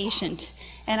on the patient.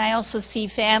 And I also see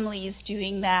families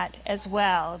doing that as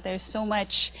well. There's so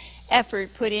much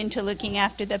effort put into looking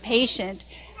after the patient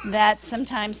that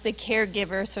sometimes the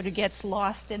caregiver sort of gets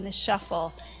lost in the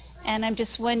shuffle. And I'm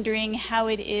just wondering how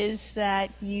it is that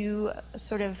you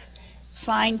sort of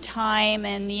find time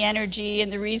and the energy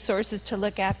and the resources to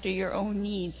look after your own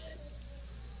needs.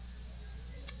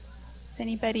 Does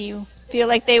anybody feel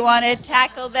like they want to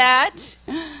tackle that?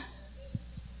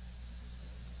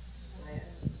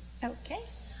 Okay.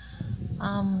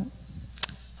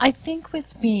 I think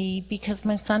with me, because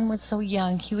my son was so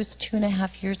young, he was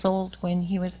 2.5 years old when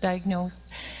he was diagnosed,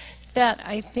 that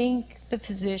I think the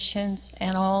physicians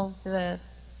and all the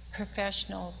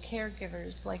professional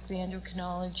caregivers like the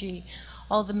endocrinology,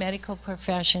 all the medical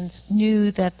professions knew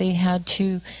that they had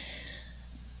to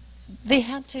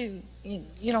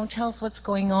tell us what's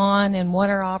going on and what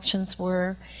our options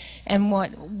were and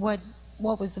what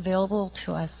was available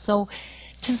to us. So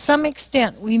to some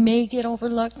extent we may get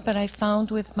overlooked, but I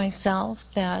found with myself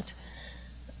that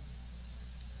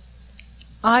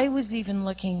I was even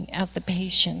looking at the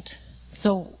patient.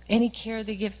 So any care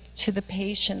they give to the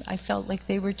patient, I felt like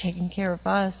they were taking care of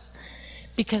us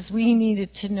because we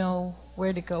needed to know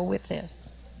where to go with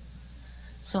this.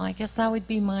 So I guess that would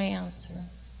be my answer.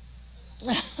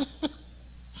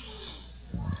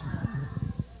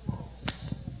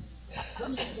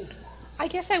 I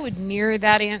guess I would mirror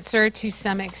that answer to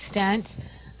some extent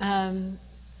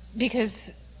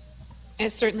because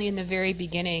it's certainly in the very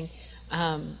beginning,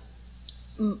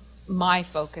 my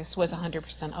focus was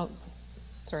 100%. Oh,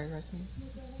 sorry, Rosemary.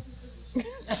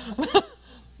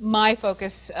 My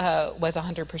focus was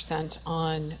 100%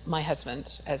 on my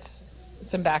husband. As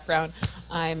some background,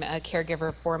 I'm a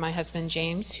caregiver for my husband,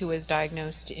 James, who was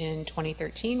diagnosed in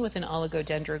 2013 with an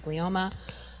oligodendroglioma,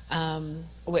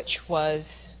 which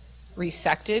was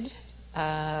resected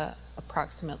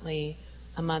approximately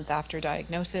a month after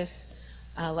diagnosis,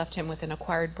 left him with an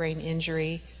acquired brain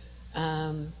injury.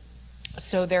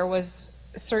 So there was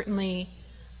certainly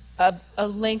a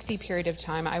lengthy period of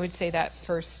time. I would say that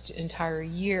first entire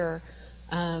year,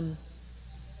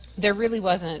 there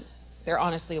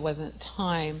honestly wasn't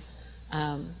time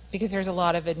because there's a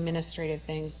lot of administrative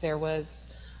things. There was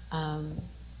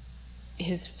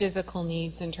his physical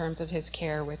needs in terms of his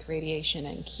care with radiation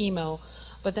and chemo,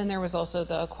 but then there was also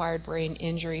the acquired brain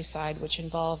injury side, which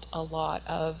involved a lot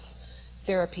of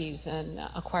therapies and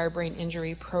acquired brain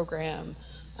injury program,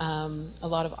 a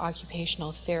lot of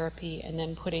occupational therapy, and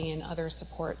then putting in other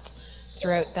supports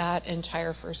throughout that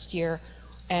entire first year.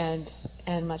 And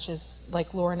much as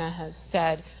like Lorna has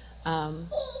said, I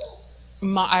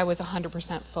was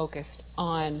 100% focused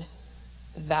on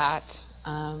that.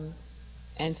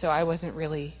 And so I wasn't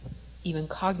really even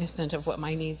cognizant of what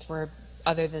my needs were,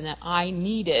 other than that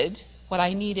what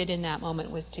I needed in that moment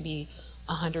was to be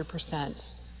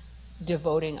 100%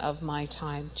 devoting of my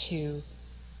time to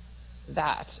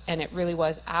that. And it really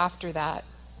was after that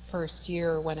first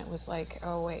year when it was like,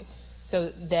 oh wait, so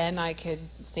then I could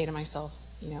say to myself,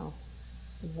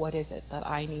 what is it that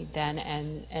I need then?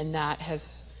 And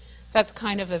that's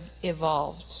kind of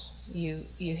evolved. You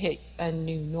hit a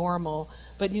new normal,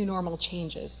 but new normal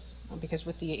changes, because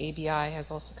with the ABI has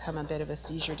also come a bit of a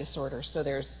seizure disorder. So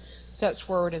there's steps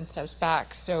forward and steps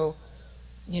back. So,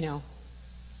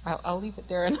 I'll leave it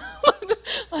there and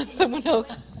let someone else.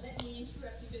 Let me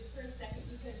interrupt you just for a second.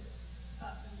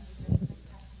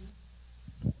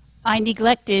 I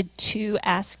neglected to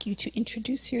ask you to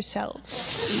introduce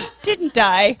yourselves, didn't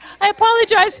I? I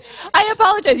apologize. I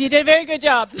apologize. You did a very good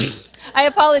job. I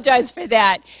apologize for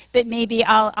that. But maybe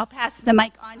I'll pass the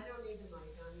mic on. I don't need the mic.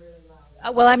 I'm really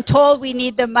loud. Well, I'm told we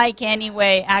need the mic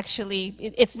anyway, actually.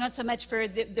 It's not so much for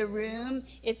the room,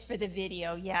 it's for the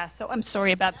video. Yeah, so I'm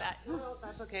sorry about that. No,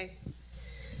 that's okay.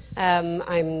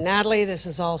 I'm Natalie. This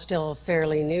is all still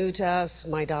fairly new to us.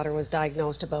 My daughter was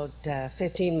diagnosed about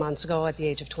 15 months ago at the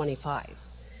age of 25.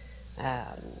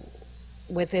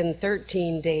 Within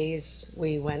 13 days,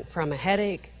 we went from a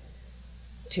headache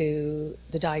to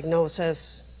the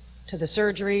diagnosis to the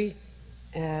surgery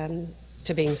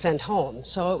to being sent home.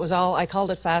 So it was all, I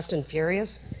called it fast and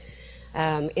furious.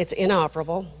 It's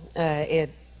inoperable.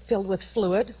 It filled with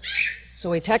fluid, so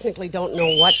we technically don't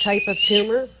know what type of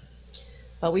tumor.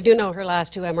 But we do know her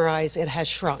last 2 MRIs, it has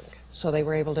shrunk. So they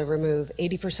were able to remove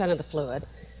 80% of the fluid,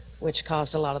 which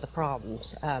caused a lot of the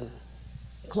problems.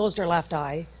 Closed her left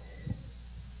eye.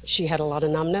 She had a lot of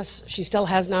numbness. She still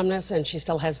has numbness, and she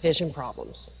still has vision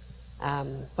problems.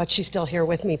 But she's still here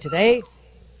with me today.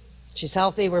 She's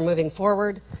healthy, we're moving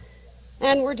forward,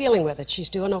 and we're dealing with it. She's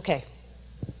doing okay.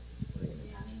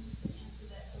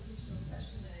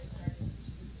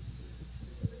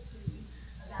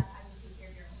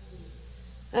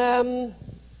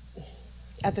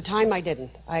 At the time, I didn't.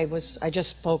 I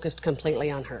just focused completely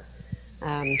on her.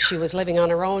 She was living on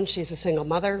her own. She's a single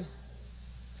mother.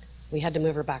 We had to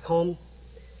move her back home.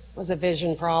 It was a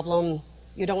vision problem.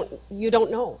 You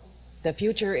don't know. The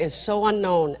future is so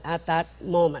unknown at that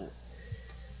moment.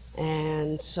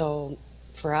 And so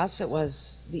for us, it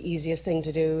was the easiest thing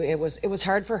to do. It was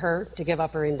hard for her to give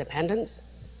up her independence,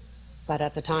 but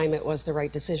at the time, it was the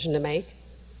right decision to make.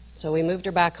 So we moved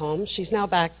her back home. She's now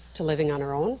back to living on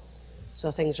her own,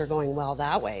 so things are going well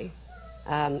that way.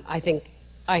 I think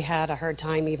I had a hard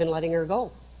time even letting her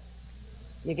go.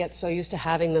 You get so used to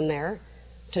having them there,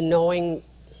 to knowing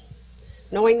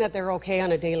that they're okay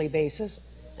on a daily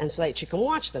basis, and so that you can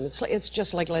watch them. It's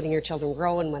just like letting your children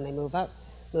grow, and when they move out,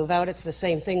 it's the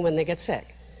same thing when they get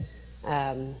sick.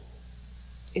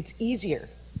 It's easier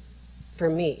for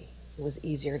me. It was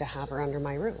easier to have her under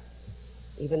my roof.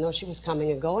 Even though she was coming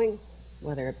and going,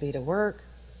 whether it be to work,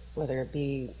 whether it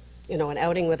be, an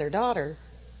outing with her daughter,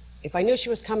 if I knew she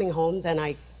was coming home, then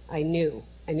I knew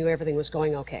everything was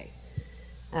going okay.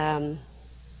 I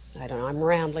don't know, I'm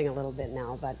rambling a little bit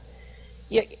now, but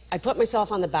yeah, I put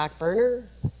myself on the back burner,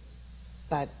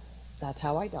 but that's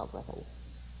how I dealt with it.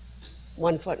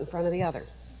 One foot in front of the other,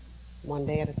 one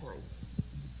day at a time.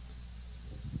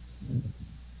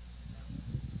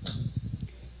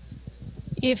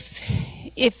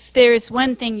 If there's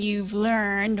one thing you've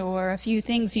learned, or a few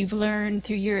things you've learned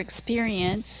through your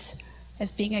experience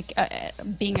as being a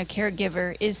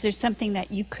caregiver, is there something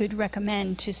that you could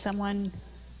recommend to someone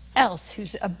else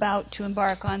who's about to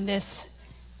embark on this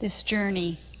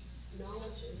journey?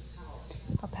 Knowledge is power.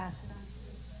 I'll pass it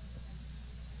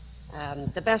on to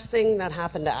you. The best thing that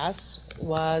happened to us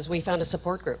was we found a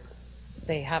support group.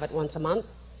 They have it once a month.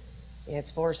 It's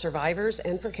for survivors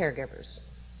and for caregivers.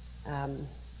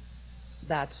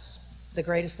 That's the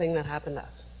greatest thing that happened to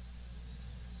us.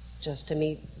 Just to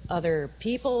meet other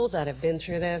people that have been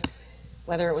through this,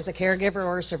 whether it was a caregiver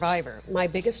or a survivor. My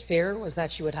biggest fear was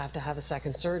that she would have to have a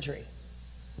second surgery.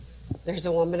 There's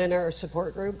a woman in our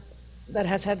support group that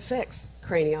has had 6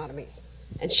 craniotomies,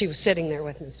 and she was sitting there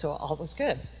with me, so all was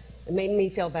good. It made me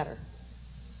feel better.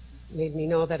 It made me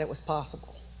know that it was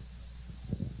possible.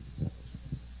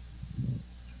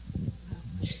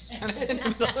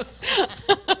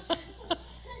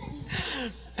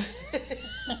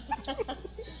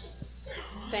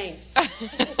 Thanks.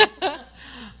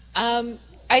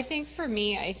 I think for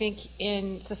me,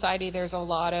 in society there's a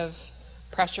lot of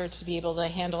pressure to be able to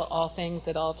handle all things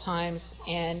at all times,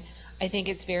 and I think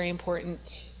it's very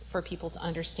important for people to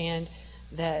understand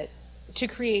that to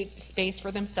create space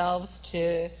for themselves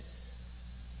to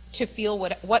feel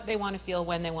what they want to feel,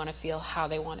 when they want to feel, how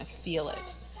they want to feel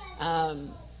it.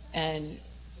 And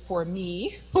for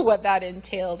me, what that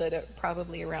entailed at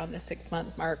probably around the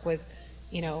 6-month mark was,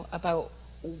 about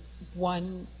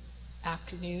one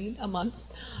afternoon a month,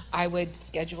 I would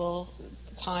schedule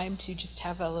time to just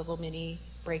have a little mini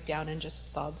breakdown and just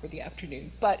sob for the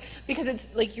afternoon. But because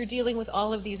it's like you're dealing with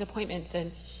all of these appointments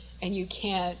and you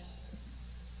can't,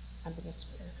 I'm gonna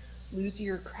swear, lose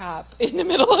your crap in the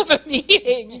middle of a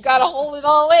meeting. You gotta hold it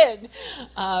all in.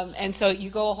 And so you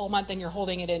go a whole month and you're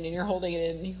holding it in and you're holding it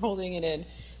in and you're holding it in.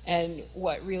 And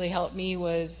what really helped me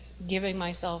was giving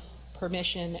myself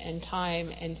permission and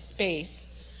time and space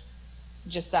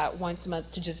just that once a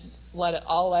month to just let it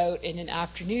all out in an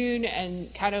afternoon,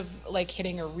 and kind of like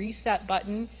hitting a reset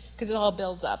button, because it all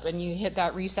builds up and you hit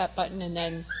that reset button, and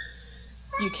then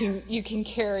you can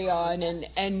carry on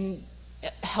and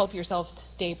help yourself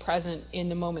stay present in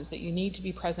the moments that you need to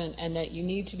be present, and that you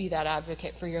need to be that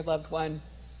advocate for your loved one.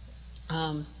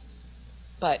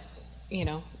 But you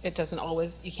know, it doesn't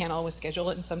always, you can't always schedule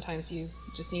it, and sometimes you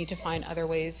just need to find other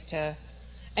ways to,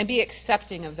 and be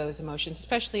accepting of those emotions,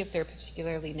 especially if they're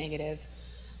particularly negative.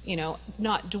 You know,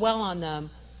 not dwell on them,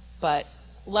 but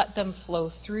let them flow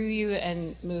through you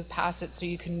and move past it, so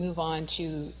you can move on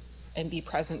to and be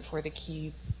present for the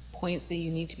key points that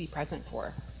you need to be present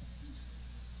for.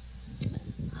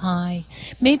 Hi.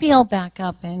 Maybe I'll back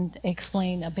up and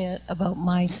explain a bit about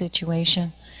my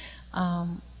situation.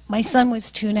 My son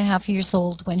was 2.5 years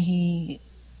old when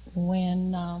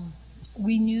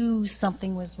we knew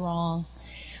something was wrong.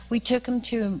 We took him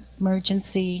to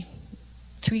emergency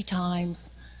 3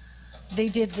 times. They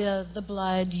did the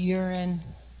blood, urine,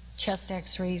 chest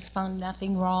x-rays, found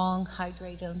nothing wrong,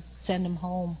 hydrated him, sent him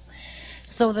home.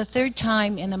 So the 3rd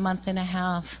time in a month and a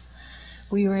half,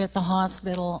 we were at the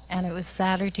hospital, and it was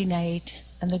Saturday night,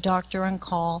 and the doctor on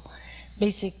call,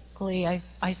 basically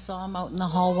I saw him out in the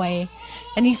hallway,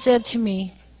 and he said to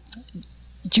me,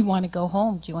 "Do you want to go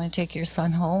home? Do you want to take your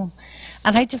son home?"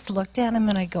 And I just looked at him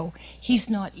and I go, "He's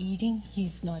not eating,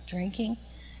 he's not drinking,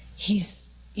 he's,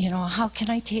 you know, how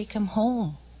can I take him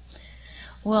home?"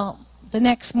 Well, the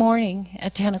next morning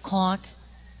at 10 o'clock,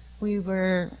 we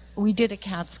did a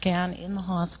CAT scan in the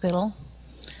hospital.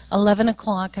 11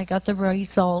 o'clock, I got the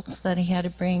results that he had a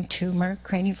brain tumor,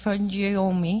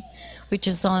 craniopharyngioma, which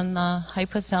is on the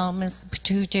hypothalamus, the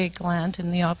pituitary gland,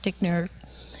 and the optic nerve.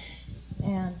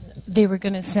 And they were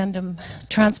going to send him,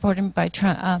 transport him by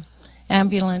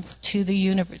ambulance to the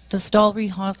Stollery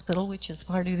Hospital, which is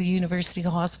part of the University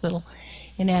Hospital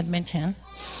in Edmonton.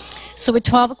 So at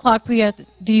 12 o'clock, we were at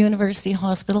the University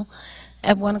Hospital.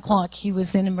 At 1 o'clock, he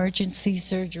was in emergency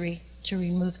surgery to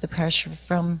remove the pressure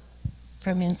from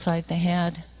inside the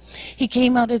head. He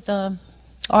came out of the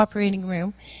operating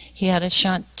room. He had a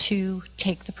shunt to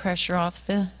take the pressure off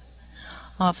the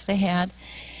head.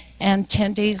 And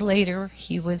 10 days later,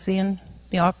 he was in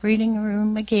the operating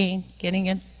room again, getting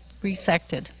it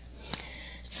resected.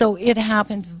 So it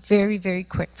happened very, very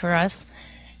quick for us.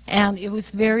 And it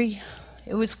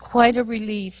was quite a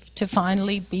relief to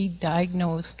finally be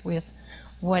diagnosed with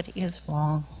what is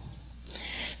wrong.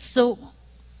 So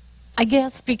I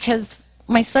guess because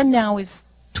my son now is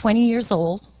 20 years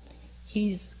old,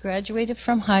 he's graduated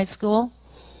from high school,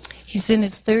 he's in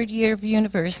his 3rd year of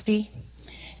university,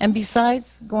 and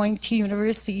besides going to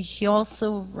university, he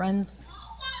also runs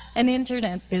an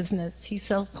internet business. He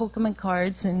sells Pokemon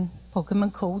cards and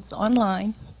Pokemon codes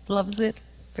online, loves it,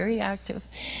 very active.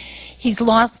 He's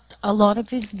lost a lot of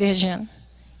his vision.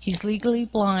 He's legally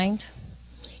blind.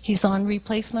 He's on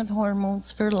replacement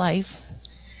hormones for life.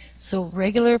 So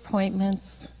regular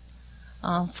appointments,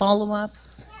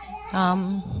 follow-ups.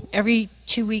 Every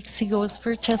 2 weeks he goes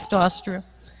for testosterone.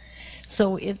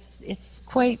 So it was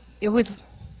quite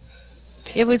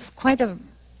a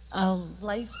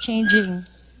life-changing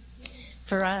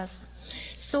for us.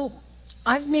 So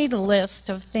I've made a list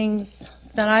of things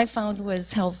that I found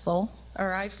was helpful,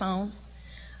 or I found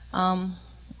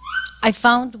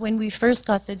when we first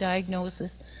got the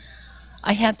diagnosis,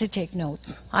 I had to take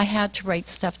notes. I had to write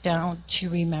stuff down to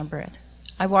remember it.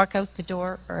 I walk out the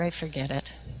door or I forget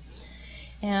it.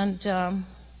 And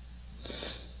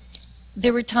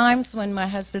there were times when my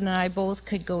husband and I both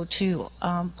could go to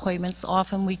appointments.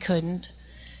 Often we couldn't.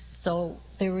 So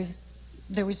there was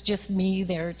just me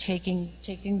there taking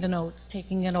the notes,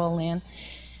 taking it all in.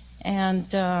 And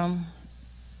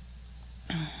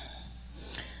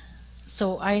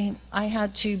so I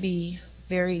had to be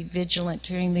very vigilant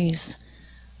during these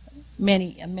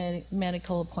many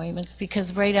medical appointments,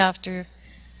 because right after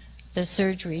the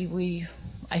surgery,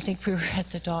 I think we were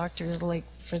at the doctor's like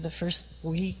for the first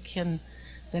week, and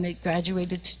then it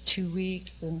graduated to 2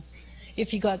 weeks, and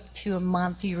if you got to a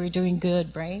month, you were doing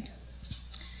good, right?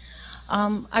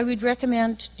 I would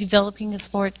recommend developing a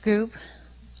support group.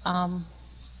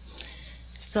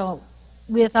 So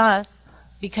with us,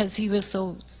 because he was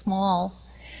so small,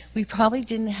 we probably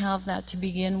didn't have that to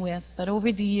begin with, but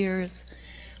over the years,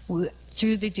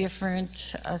 through the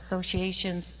different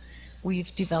associations,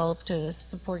 we've developed a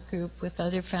support group with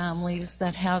other families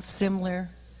that have similar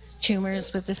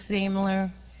tumors with the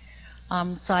similar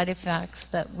side effects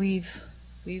that we've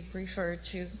referred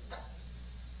to.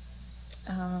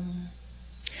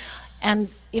 And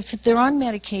if they're on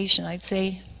medication, I'd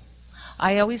say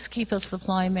I always keep a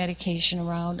supply of medication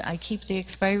around. I keep the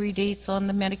expiry dates on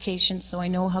the medication so I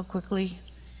know how quickly,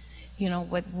 you know,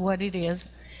 what it is.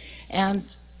 And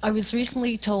I was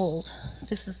recently told,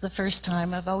 this is the first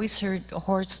time, I've always heard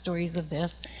horror stories of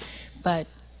this, but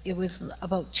it was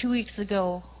about 2 weeks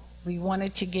ago, we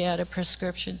wanted to get a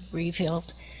prescription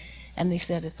refilled, and they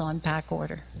said it's on back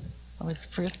order. It was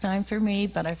the first time for me,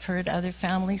 but I've heard other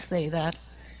families say that.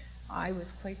 I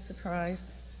was quite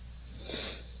surprised.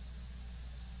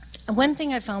 One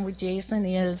thing I found with Jason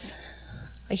is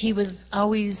he was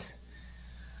always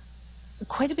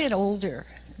quite a bit older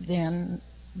than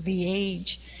the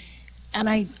age, and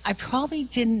I probably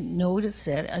didn't notice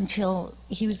it until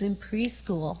he was in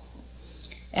preschool,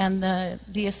 and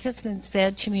the assistant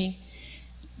said to me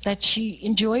that she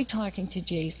enjoyed talking to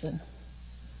Jason,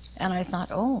 and I thought,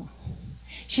 oh.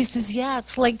 She says, yeah,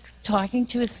 it's like talking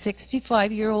to a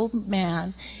 65-year-old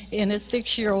man in a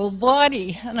 6-year-old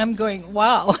body. And I'm going,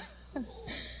 wow.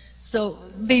 So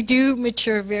they do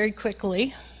mature very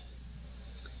quickly.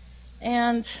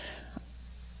 And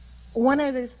one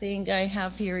other thing I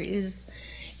have here is,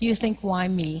 you think, why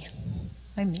me?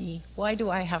 Why me? Why do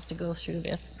I have to go through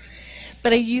this?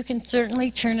 But you can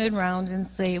certainly turn it around and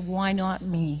say, why not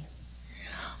me?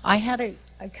 I had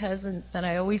a cousin that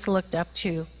I always looked up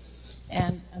to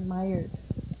and admired.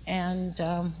 And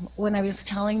when I was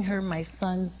telling her my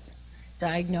son's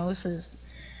diagnosis,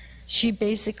 she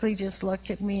basically just looked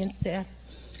at me and said,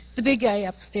 the big guy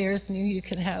upstairs knew you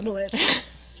could handle it.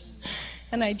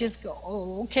 And I just go,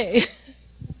 oh, okay.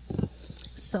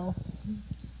 So.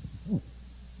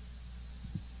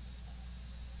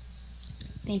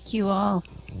 Thank you all.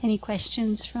 Any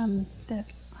questions from the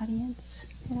audience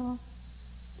at all?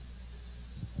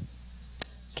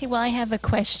 Okay, well, I have a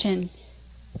question.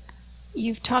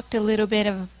 You've talked a little bit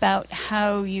about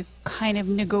how you kind of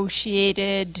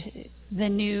negotiated the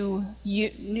new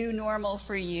normal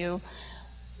for you.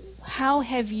 How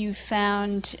have you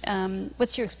found,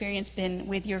 what's your experience been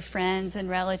with your friends and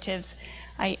relatives?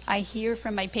 I hear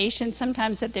from my patients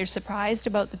sometimes that they're surprised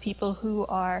about the people who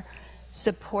are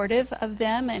supportive of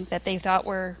them and that they thought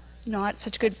were not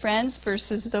such good friends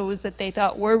versus those that they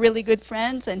thought were really good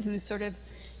friends and who sort of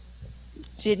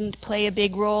didn't play a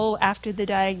big role after the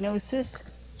diagnosis.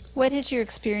 What has your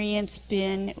experience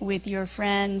been with your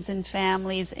friends and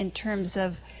families in terms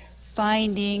of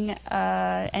finding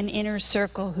an inner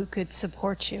circle who could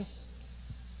support you?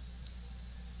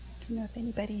 I don't know if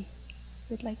anybody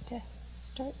would like to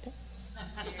start.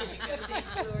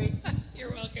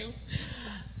 You're welcome.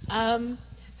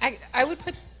 I would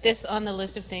put this on the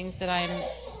list of things that I'm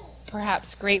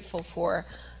perhaps grateful for,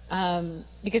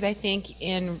 because I think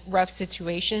in rough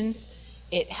situations,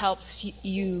 it helps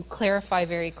you clarify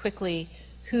very quickly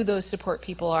who those support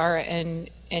people are and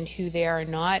who they are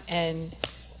not, and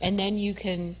then you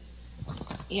can,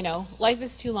 you know, life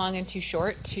is too long and too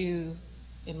short to,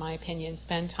 in my opinion,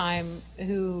 spend time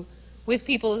with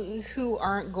people who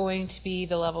aren't going to be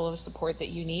the level of support that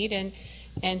you need,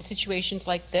 and situations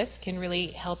like this can really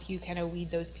help you kind of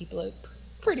weed those people out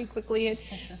pretty quickly,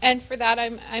 and for that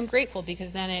I'm grateful,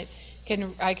 because then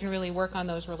I can really work on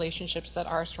those relationships that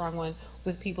are strong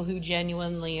with people who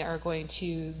genuinely are going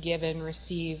to give and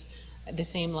receive at the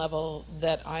same level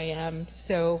that I am.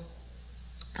 So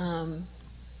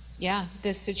yeah,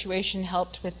 this situation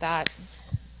helped with that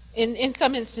in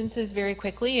some instances very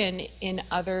quickly, and in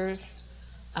others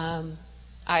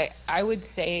I would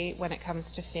say when it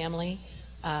comes to family,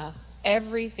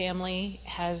 every family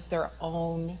has their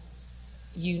own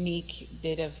unique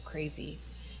bit of crazy.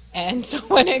 And so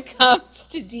when it came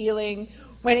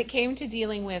to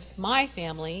dealing with my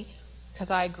family,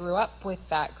 because I grew up with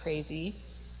that crazy,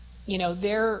 you know,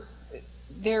 their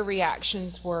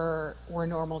reactions were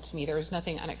normal to me. There was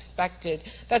nothing unexpected.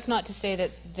 That's not to say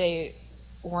that they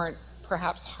weren't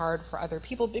perhaps hard for other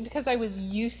people, but because I was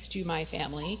used to my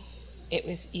family, it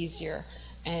was easier.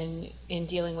 And in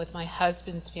dealing with my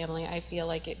husband's family, I feel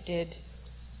like it did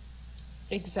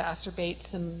exacerbate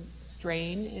some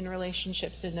strain in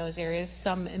relationships in those areas,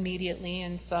 some immediately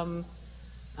and some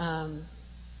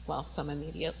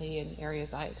immediately in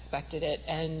areas I expected it,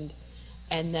 and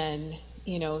then,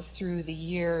 you know, through the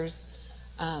years,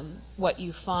 what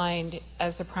you find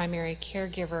as a primary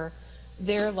caregiver,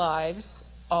 their lives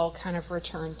all kind of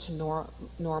returned to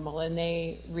normal, and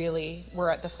they really were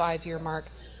at the 5-year mark.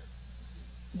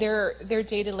 Their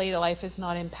day-to-day life is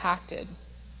not impacted,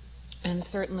 and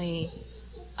certainly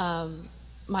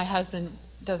my husband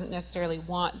doesn't necessarily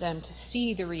want them to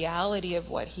see the reality of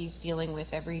what he's dealing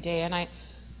with every day, and I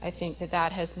think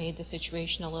that has made the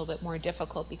situation a little bit more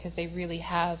difficult, because they really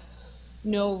have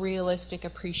no realistic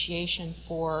appreciation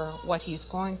for what he's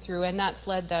going through, and that's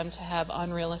led them to have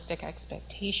unrealistic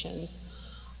expectations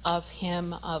of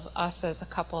him, of us as a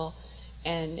couple,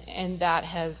 and that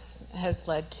has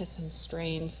led to some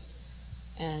strains.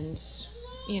 And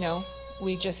you know,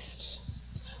 we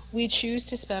choose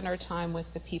to spend our time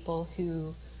with the people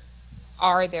who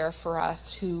are there for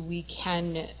us, who we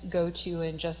can go to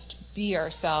and just be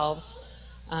ourselves,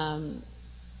 and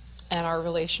our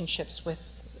relationships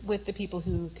with the people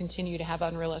who continue to have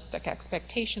unrealistic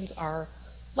expectations are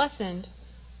lessened.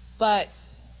 But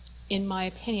in my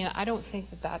opinion, I don't think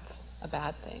that that's a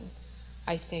bad thing.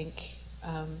 I think,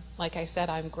 like I said,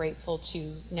 I'm grateful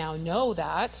to now know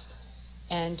that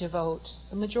and devote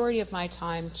the majority of my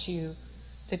time to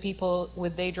the people.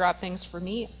 Would they drop things for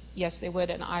me? Yes, they would,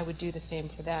 and I would do the same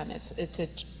for them. It's a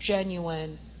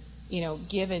genuine, you know,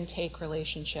 give and take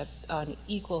relationship on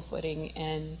equal footing,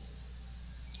 and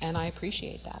I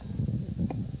appreciate that.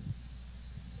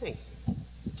 Thanks.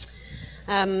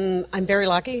 I'm very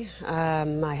lucky.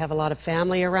 I have a lot of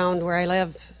family around where I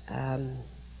live.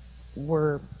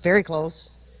 We're very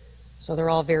close, so they're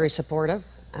all very supportive.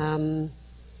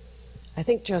 I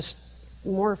think just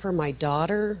more for my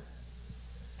daughter,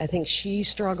 I think she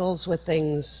struggles with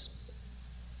things.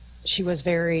 She was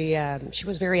very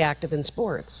active in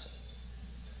sports.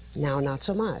 Now not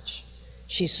so much.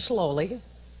 She's slowly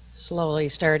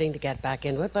starting to get back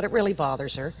into it, but it really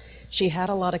bothers her. She had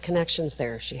a lot of connections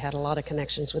there. She had a lot of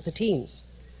connections with the teams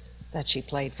that she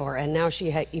played for, and now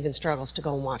she even struggles to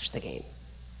go and watch the game.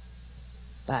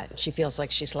 But she feels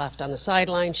like she's left on the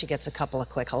sideline. She gets a couple of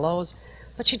quick hellos,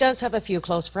 but she does have a few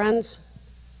close friends.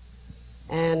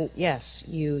 And yes,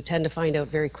 you tend to find out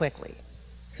very quickly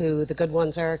who the good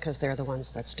ones are, because they're the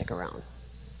ones that stick around.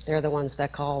 They're the ones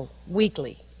that call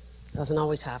weekly. Doesn't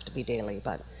always have to be daily,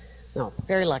 but no,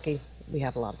 very lucky. We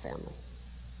have a lot of family.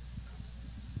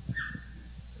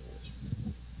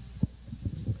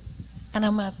 And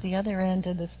I'm at the other end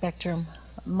of the spectrum.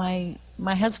 My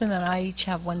husband and I each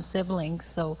have one sibling,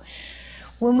 so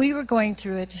when we were going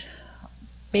through it,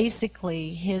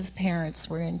 basically his parents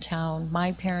were in town,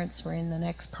 my parents were in the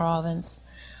next province,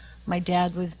 my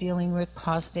dad was dealing with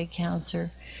prostate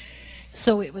cancer,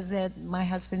 so it was my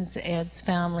husband's Ed's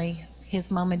family, his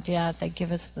mom and dad, that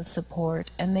give us the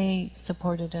support, and they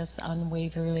supported us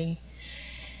unwaveringly.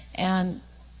 And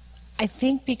I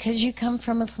think because you come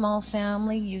from a small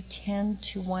family, you tend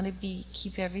to want to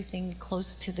keep everything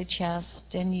close to the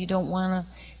chest, and you don't want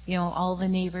to, all the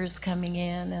neighbors coming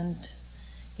in, and,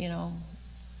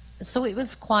 so it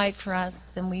was quiet for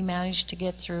us, and we managed to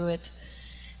get through it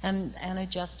and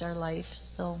adjust our life.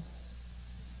 So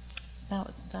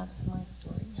that's my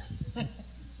story.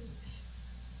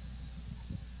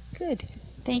 Good.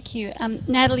 Thank you.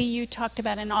 Natalie, you talked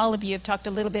about, and all of you have talked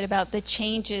a little bit about the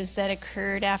changes that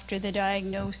occurred after the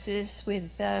diagnosis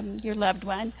with your loved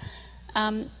one.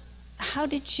 How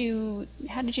did you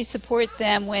support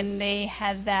them when they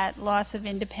had that loss of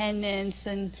independence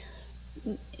and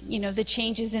the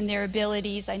changes in their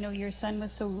abilities? I know your son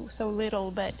was so little,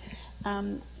 but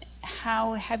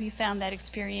how have you found that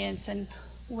experience, and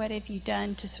what have you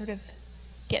done to sort of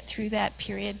get through that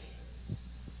period?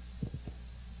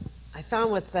 I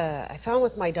found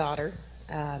with my daughter,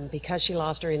 because she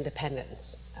lost her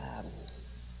independence,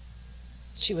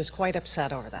 she was quite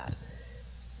upset over that.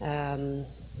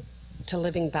 To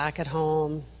living back at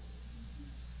home,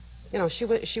 she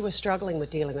was struggling with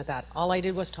dealing with that. All I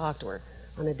did was talk to her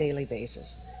on a daily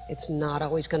basis. It's not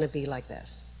always going to be like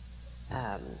this.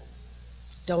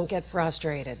 Don't get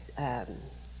frustrated.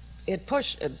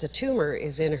 The tumor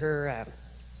is in her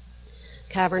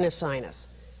cavernous sinus,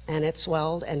 and it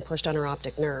swelled and pushed on her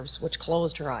optic nerves, which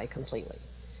closed her eye completely.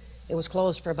 It was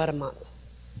closed for about a month.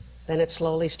 Then it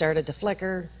slowly started to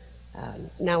flicker.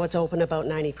 Now it's open about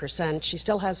 90%. She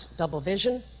still has double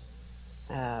vision.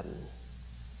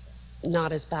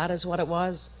 Not as bad as what it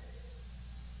was.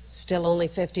 Still only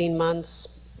 15 months.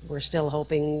 We're still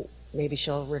hoping maybe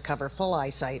she'll recover full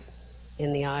eyesight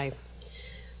in the eye.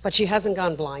 But she hasn't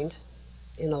gone blind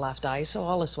in the left eye, so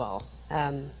all is well.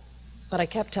 But I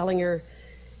kept telling her,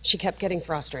 she kept getting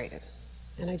frustrated.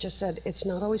 And I just said, it's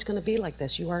not always going to be like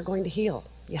this. You are going to heal.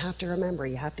 You have to remember,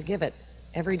 you have to give it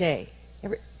every day.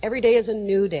 Every day is a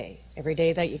new day. Every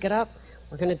day that you get up,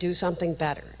 we're going to do something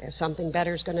better. If something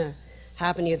better is going to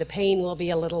happen to you, the pain will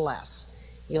be a little less.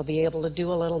 You'll be able to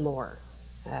do a little more.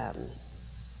 And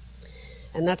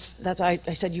I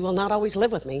said, you will not always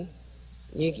live with me.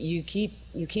 You keep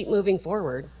moving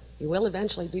forward. You will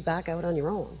eventually be back out on your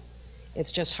own.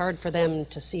 It's just hard for them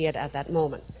to see it at that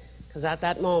moment, because at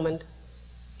that moment,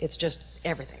 it's just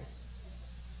everything.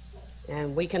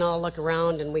 And we can all look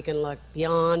around and we can look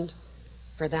beyond.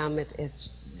 For them,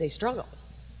 they struggle.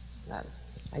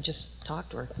 I just talk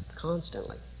to her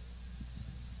constantly.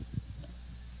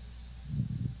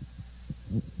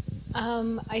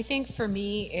 I think for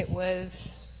me, it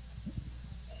was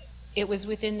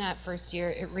within that first year,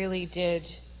 it really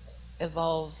did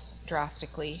evolve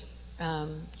drastically.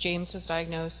 James was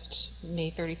diagnosed May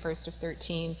 31st of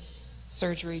 13,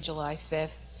 surgery July 5th,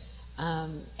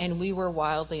 and we were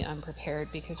wildly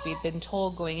unprepared because we'd been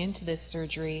told going into this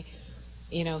surgery,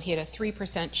 you know, he had a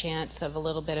 3% chance of a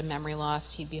little bit of memory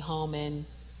loss. He'd be home in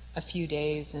a few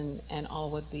days and all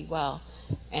would be well.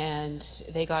 And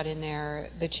they got in there,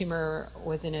 the tumor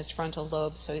was in his frontal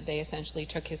lobe, so they essentially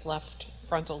took his left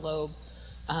frontal lobe,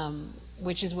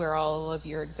 which is where all of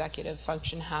your executive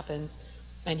function happens,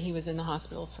 and he was in the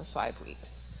hospital for 5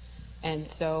 weeks. And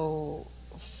so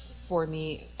for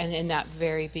me, and in that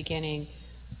very beginning,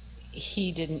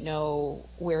 he didn't know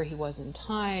where he was in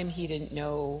time, he didn't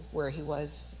know where he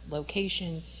was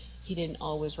location, he didn't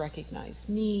always recognize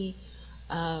me.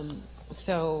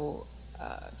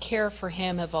 Care for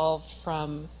him evolved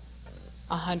from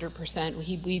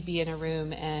 100%. We'd be in a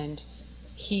room and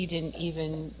he didn't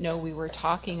even know we were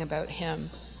talking about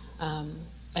him.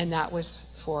 And that was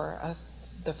for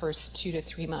the first 2 to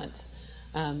 3 months.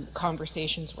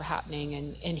 Conversations were happening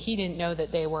and he didn't know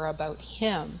that they were about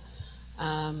him.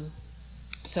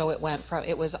 So it went from,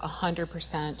 it was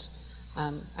 100%,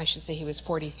 I should say he was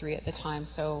 43 at the time,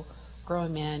 so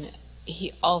grown man,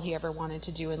 all he ever wanted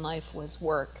to do in life was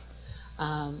work.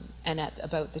 And at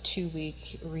about the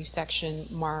 2-week resection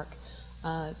mark,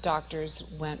 doctors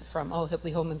went from, oh, he'll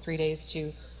be home in 3 days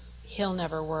to he'll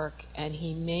never work and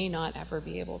he may not ever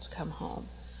be able to come home.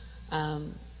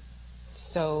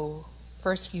 So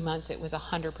first few months it was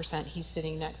 100%. He's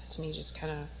sitting next to me just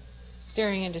kind of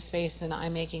staring into space and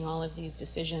I'm making all of these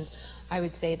decisions. I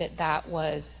would say that that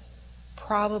was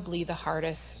probably the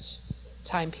hardest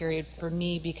time period for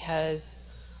me because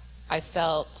I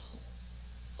felt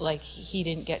like he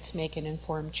didn't get to make an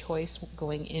informed choice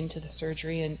going into the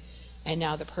surgery and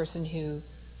now the person who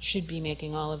should be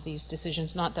making all of these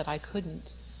decisions, not that I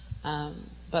couldn't,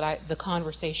 but the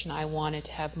conversation I wanted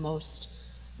to have most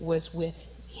was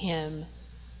with him.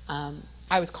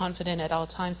 I was confident at all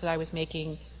times that I was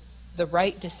making the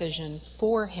right decision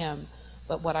for him,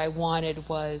 but what I wanted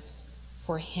was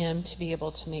for him to be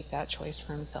able to make that choice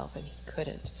for himself, and he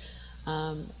couldn't.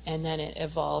 And then it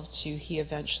evolved to he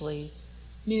eventually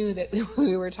knew that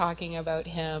we were talking about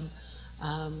him.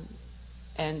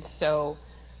 And so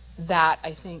that,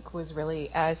 I think, was really,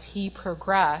 as he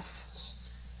progressed,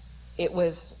 it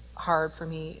was hard for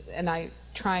me. And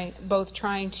trying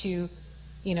to,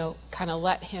 you know, kind of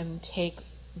let him take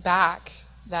back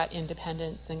that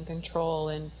independence and control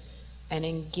and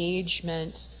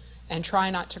engagement, and try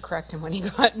not to correct him when he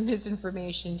got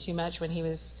misinformation too much, when he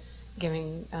was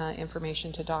giving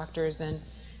information to doctors.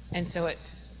 And so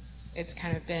it's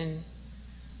kind of been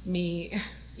me,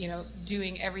 you know,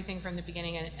 doing everything from the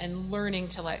beginning and learning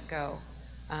to let go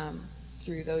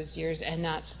through those years. And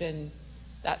that's been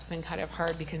kind of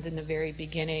hard because in the very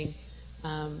beginning,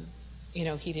 you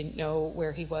know, he didn't know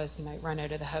where he was. He might run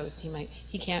out of the house.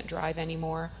 He can't drive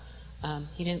anymore.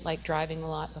 He didn't like driving a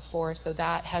lot before, so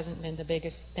that hasn't been the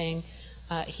biggest thing.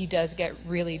 He does get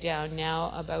really down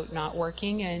now about not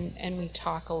working, and we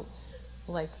talk,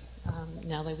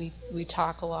 Nellie, we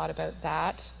talk a lot about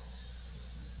that,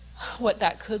 what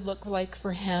that could look like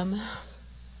for him,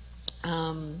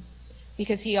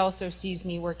 because he also sees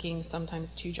me working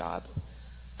sometimes 2 jobs.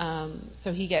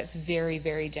 So he gets very,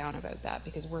 very down about that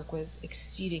because work was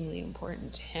exceedingly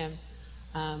important to him.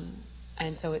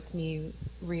 And so it's me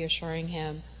reassuring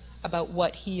him about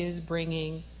what he is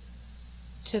bringing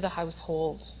to the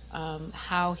household,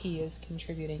 how he is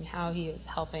contributing, how he is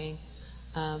helping.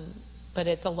 But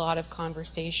it's a lot of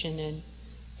conversation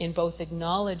in both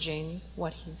acknowledging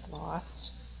what he's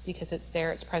lost, because it's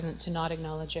there, it's present. To not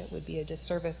acknowledge it would be a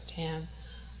disservice to him.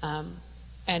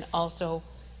 And also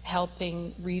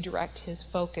helping redirect his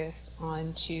focus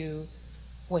onto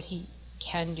what he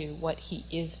can do, what he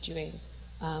is doing,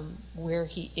 where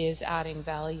he is adding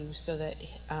value, so that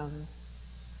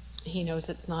he knows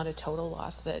it's not a total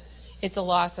loss, that it's a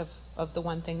loss of the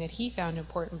one thing that he found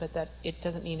important, but that it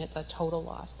doesn't mean it's a total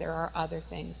loss. There are other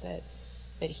things that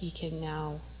he can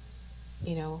now,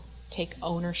 you know, take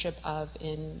ownership of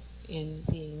in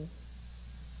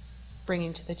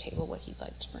bringing to the table what he'd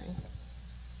like to bring.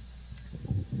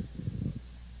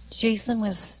 Jason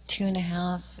was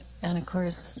 2.5, and of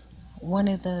course, one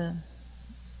of the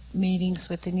meetings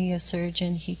with the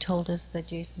neurosurgeon, he told us that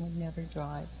Jason would never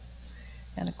drive.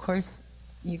 And of course,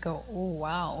 you go, oh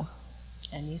wow,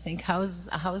 and you think, how's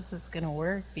this going to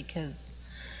work? Because,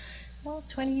 well,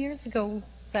 20 years ago,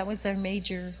 that was our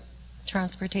major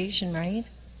transportation, right?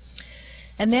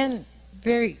 And then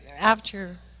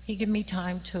after he gave me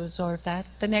time to absorb that,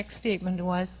 the next statement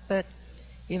was, but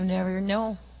you never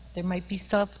know. There might be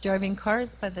self-driving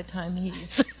cars by the time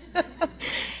he's.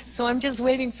 So I'm just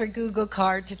waiting for Google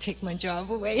Car to take my job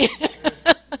away.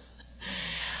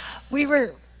 We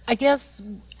were, I guess,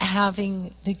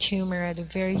 having the tumor at a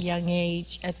very young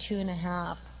age, at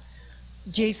 2.5.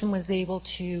 Jason was able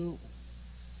to.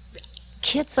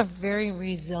 Kids are very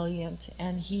resilient,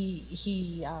 and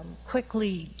he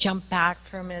quickly jumped back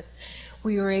from it.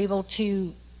 We were able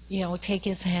to, take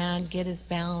his hand, get his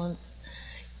balance,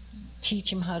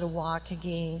 teach him how to walk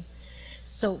again.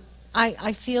 So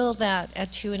I feel that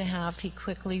at 2.5 he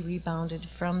quickly rebounded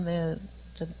from the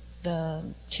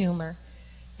tumor,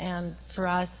 and for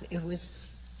us it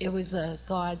was a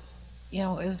God's, it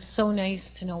was so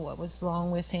nice to know what was wrong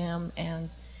with him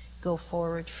and go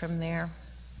forward from there.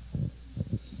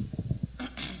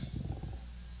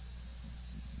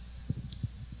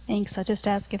 Thanks. I'll just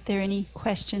ask if there are any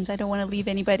questions. I don't want to leave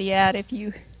anybody out if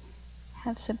you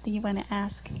have something you want to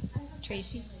ask.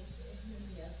 Tracy?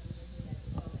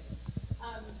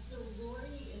 So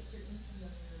Lori is certainly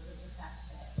familiar with the fact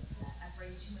that at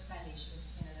Brain Tumor Foundation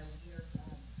in Canada,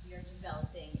 we are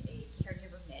developing a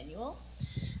caregiver manual.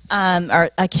 Or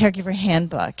a caregiver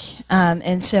handbook.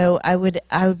 And so I would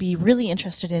be really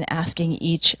interested in asking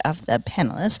each of the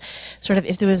panelists sort of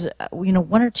if there was,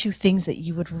 one or two things that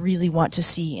you would really want to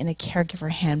see in a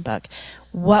caregiver handbook.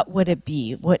 What would it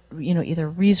be? What, either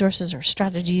resources or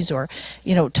strategies or,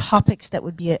 topics that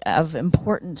would be of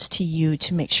importance to you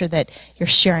to make sure that you're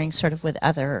sharing sort of with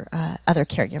other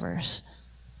caregivers?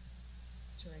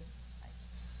 Sorry.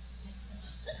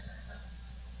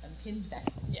 I'm pinned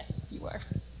back. Yeah, you are.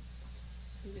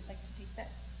 Who would like to take that?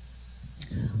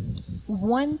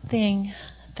 One thing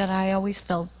that I always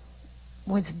felt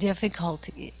was difficult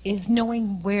is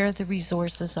knowing where the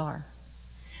resources are.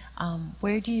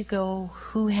 Where do you go?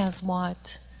 Who has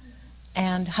what?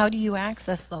 And how do you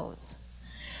access those?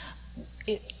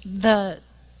 The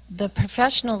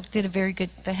professionals did a very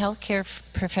good, the healthcare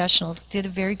professionals did a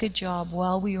very good job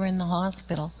while we were in the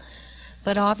hospital.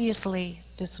 But obviously,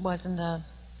 this wasn't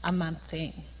a month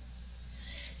thing.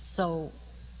 So,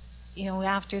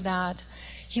 after that,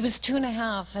 he was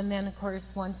 2.5, and then, of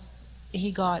course, once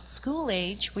he got school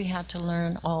age, we had to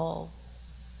learn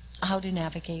how to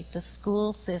navigate the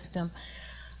school system,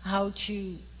 how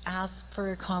to ask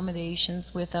for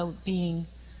accommodations without being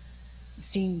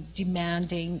seen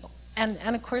demanding, and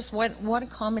of course, what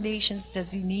accommodations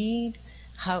does he need,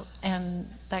 how, and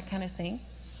that kind of thing.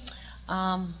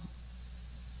 I'll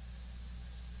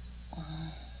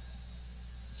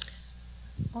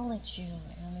let you,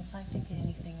 and if I think of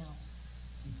anything else.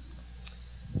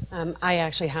 I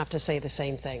actually have to say the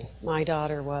same thing. My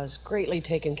daughter was greatly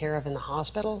taken care of in the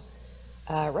hospital,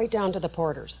 right down to the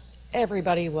porters.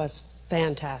 Everybody was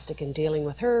fantastic in dealing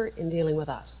with her, in dealing with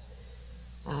us.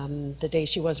 The day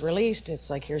she was released, it's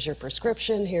like, here's your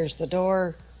prescription, here's the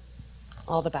door,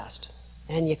 all the best.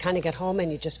 And you kind of get home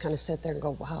and you just kind of sit there and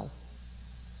go, wow.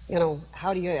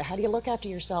 How do you look after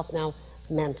yourself now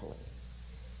mentally?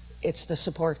 It's the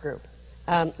support group.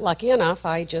 Lucky enough,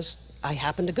 I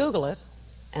happened to Google it,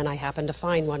 and I happened to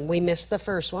find one. We missed the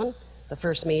first one, the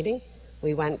first meeting.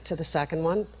 We went to the second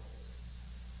one,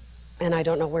 and I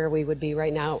don't know where we would be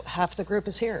right now. Half the group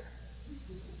is here.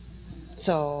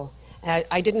 So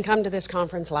I didn't come to this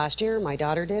conference last year. My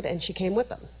daughter did, and she came with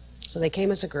them. So they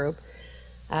came as a group.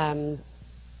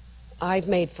 I've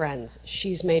made friends.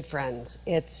 She's made friends.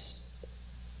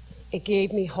 It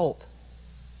gave me hope,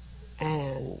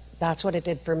 and that's what it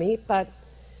did for me. But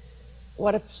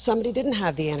what if somebody didn't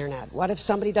have the internet? What if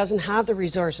somebody doesn't have the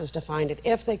resources to find it?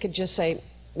 If they could just say,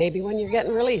 maybe when you're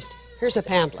getting released, here's a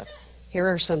pamphlet.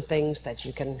 Here are some things that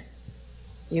you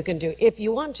can do if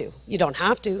you want to. You don't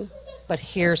have to, but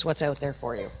here's what's out there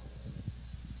for you.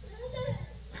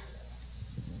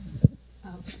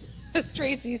 As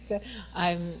Tracy said,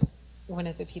 I'm one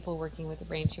of the people working with the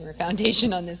Brain Tumor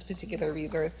Foundation on this particular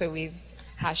resource, so we've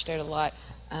hashed out a lot.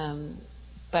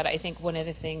 But I think one of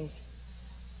the things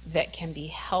that can be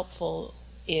helpful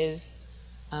is,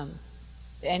 and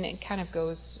it kind of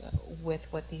goes with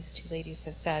what these two ladies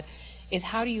have said, is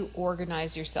how do you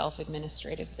organize yourself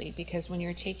administratively? Because when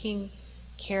you're taking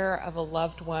care of a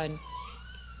loved one,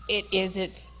 it is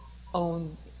its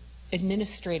own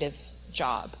administrative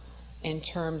job in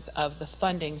terms of the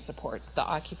funding supports, the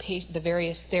occupation, the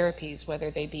various therapies,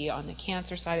 whether they be on the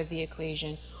cancer side of the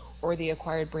equation or the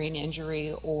acquired brain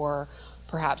injury or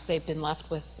perhaps they've been left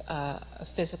with a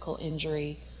physical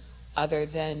injury other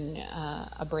than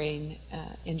a brain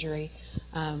injury.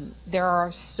 There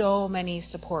are so many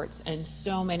supports and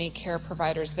so many care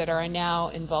providers that are now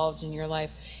involved in your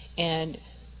life, and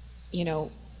you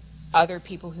know, other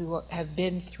people who have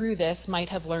been through this might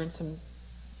have learned some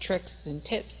tricks and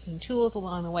tips and tools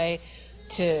along the way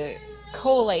to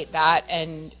collate that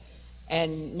and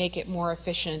make it more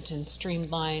efficient and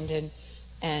streamlined.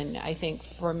 And I think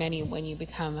for many, when you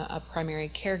become a primary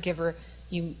caregiver,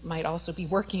 you might also be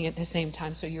working at the same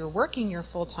time. So you're working your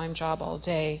full-time job all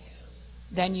day.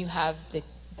 Then you have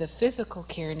the physical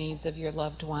care needs of your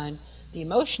loved one, the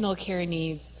emotional care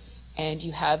needs, and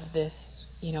you have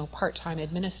this, you know, part-time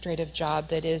administrative job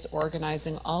that is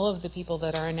organizing all of the people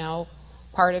that are now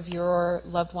part of your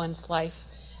loved one's life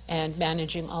and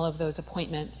managing all of those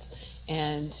appointments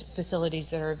and facilities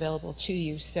that are available to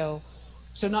you. So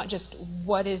not just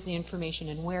what is the information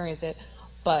and where is it,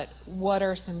 but what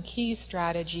are some key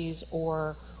strategies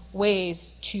or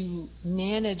ways to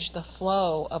manage the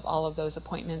flow of all of those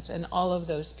appointments and all of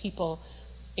those people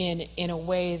in a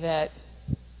way that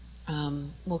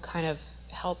will kind of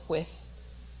help with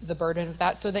the burden of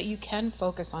that, so that you can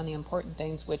focus on the important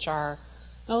things, which are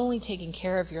not only taking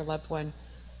care of your loved one,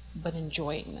 but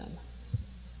enjoying them.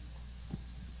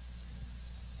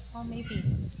 Well, maybe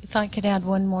if I could add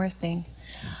one more thing.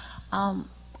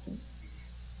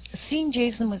 Seeing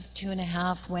Jason was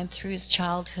 2.5, went through his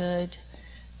childhood,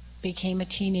 became a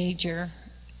teenager,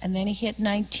 and then he hit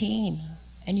 19.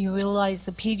 And you realize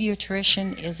the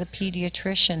pediatrician is a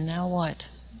pediatrician. Now what?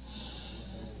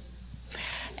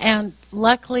 And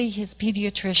luckily, his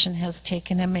pediatrician has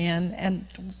taken him in and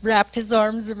wrapped his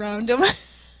arms around him.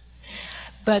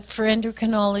 But for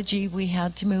endocrinology, we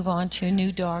had to move on to a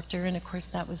new doctor, and of course,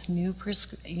 that was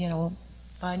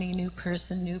finding a new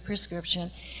person, new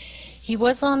prescription. He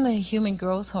was on the human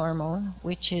growth hormone,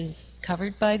 which is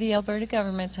covered by the Alberta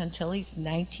government until he's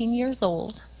 19 years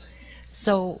old.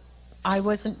 So I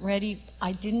wasn't ready.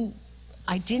 I didn't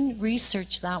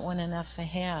research that one enough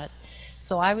ahead.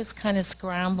 So I was kind of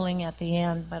scrambling at the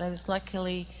end, but I was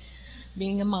luckily,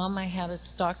 being a mom, I had a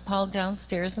stockpile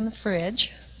downstairs in the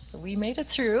fridge, so we made it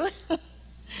through.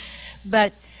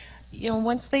 But, you know,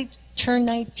 once they turn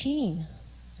 19,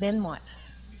 then what?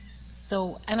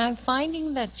 So, and I'm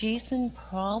finding that Jason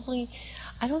probably,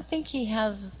 I don't think he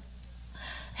has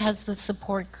the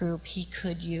support group he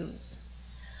could use.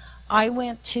 I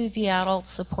went to the adult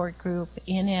support group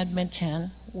in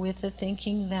Edmonton with the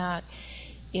thinking that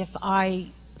if I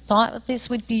thought this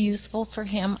would be useful for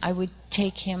him, I would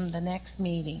take him the next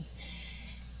meeting.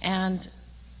 And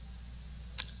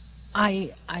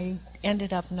I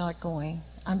ended up not going.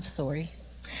 I'm sorry.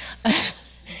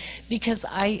 Because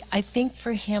I think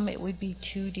for him it would be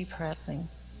too depressing.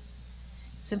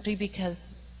 Simply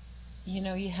because, you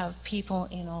know, you have people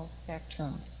in all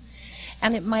spectrums.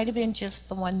 And it might have been just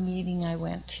the one meeting I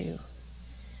went to.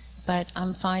 But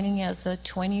I'm finding as a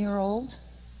 20-year-old,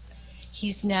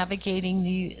 he's navigating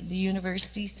the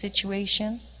university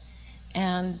situation,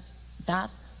 and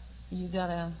that's, you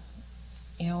gotta,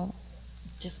 you know,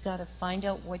 just gotta find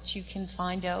out what you can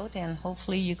find out, and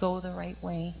hopefully you go the right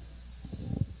way.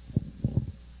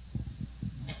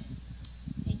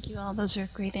 Thank you all. Those are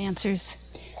great answers.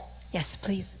 Yes,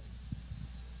 please.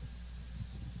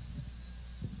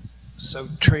 So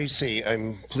Tracy,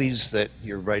 I'm pleased that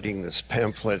you're writing this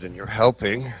pamphlet and you're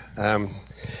helping.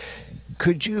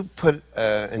 Could you put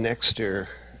an extra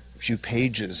few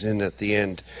pages in at the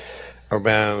end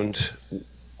around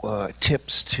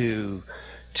tips to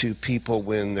people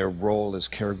when their role as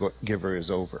caregiver is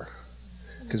over?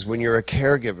 Because when you're a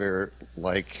caregiver,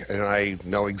 and I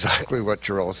know exactly what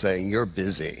you're all saying, you're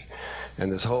busy,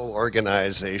 and this whole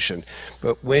organization,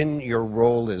 but when your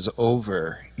role is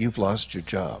over, you've lost your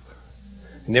job.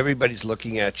 And everybody's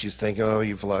looking at you thinking, oh,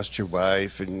 you've lost your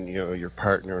wife and, you know, your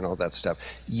partner and all that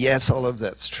stuff. Yes, all of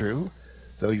that's true,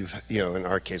 though in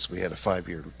our case, we had a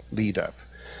 5-year lead up.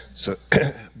 So,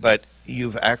 but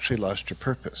you've actually lost your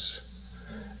purpose.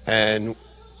 And,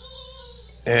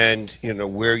 you know,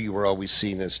 where you were always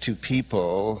seen as two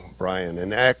people, Brian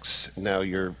and X, now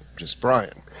you're just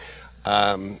Brian.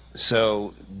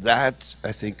 So that,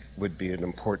 I think, would be an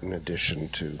important addition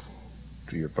to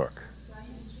your book.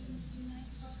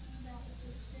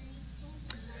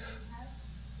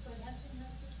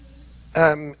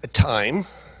 Time.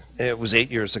 It was 8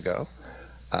 years ago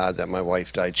that my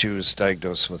wife died. She was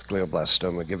diagnosed with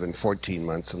glioblastoma, given 14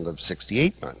 months, and lived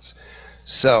 68 months.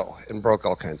 So, and broke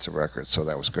all kinds of records, so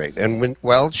that was great. And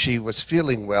while she was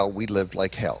feeling well, we lived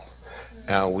like hell.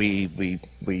 We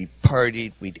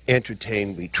partied, we'd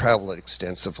entertained, we traveled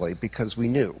extensively because we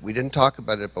knew. We didn't talk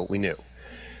about it, but we knew.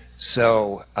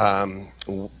 So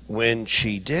when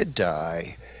she did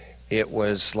die, it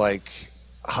was like,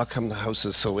 how come the house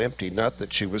is so empty? Not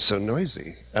that she was so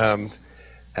noisy.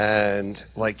 And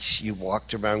like you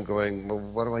walked around going, well,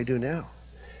 what do I do now?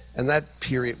 And that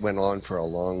period went on for a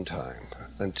long time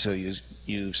until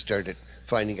you started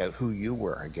finding out who you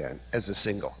were again as a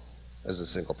single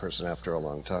person after a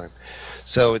long time.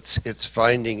 So it's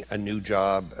finding a new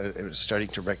job, starting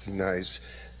to recognize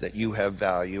that you have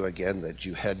value again, that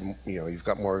you've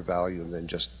got more value than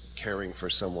just caring for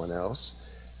someone else,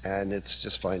 and it's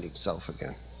just finding self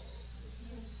again.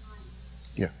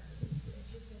 Yeah.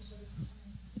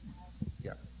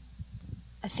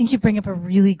 I think you bring up a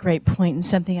really great point and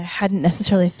something I hadn't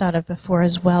necessarily thought of before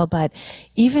as well, but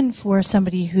even for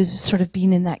somebody who's sort of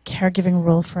been in that caregiving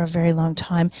role for a very long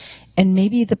time, and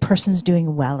maybe the person's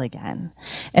doing well again.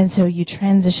 And so you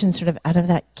transition sort of out of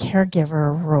that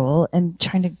caregiver role and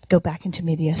trying to go back into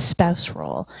maybe a spouse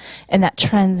role. And that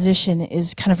transition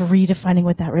is kind of redefining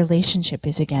what that relationship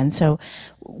is again. So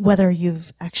whether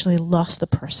you've actually lost the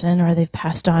person or they've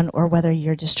passed on, or whether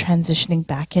you're just transitioning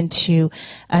back into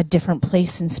a different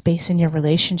place and space in your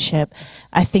relationship,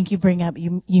 I think you bring up,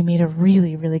 you made a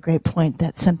really, really great point.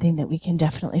 That's something that we can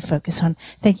definitely focus on.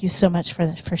 Thank you so much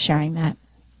for sharing that.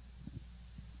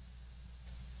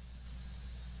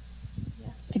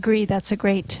 Agree. That's a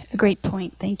great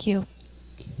point. Thank you.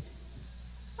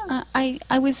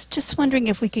 I was just wondering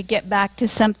if we could get back to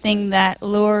something that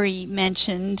Lori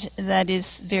mentioned that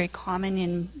is very common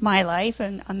in my life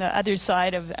and on the other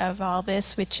side of all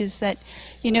this, which is that,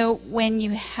 when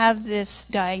you have this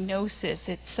diagnosis,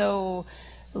 it's so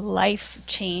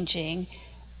life-changing.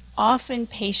 Often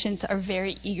patients are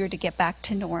very eager to get back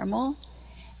to normal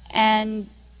and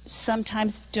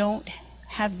sometimes don't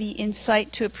have the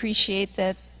insight to appreciate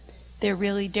that they're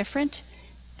really different.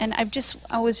 And I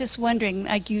was just wondering,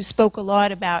 like you spoke a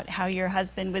lot about how your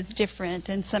husband was different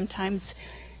and sometimes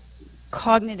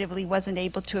cognitively wasn't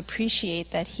able to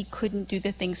appreciate that he couldn't do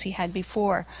the things he had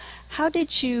before.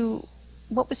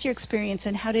 What was your experience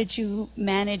and how did you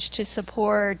manage to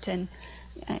support? And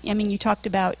you talked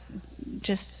about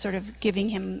just sort of giving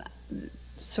him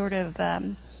sort of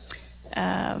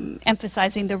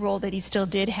emphasizing the role that he still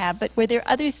did have, but were there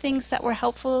other things that were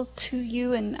helpful to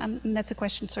you? And that's a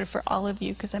question sort of for all of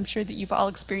you, because I'm sure that you've all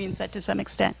experienced that to some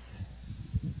extent.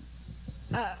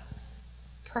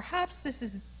 Perhaps this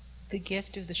is the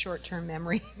gift of the short-term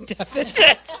memory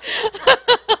deficit.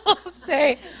 I'll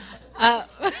say,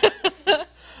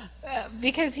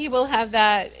 because he will have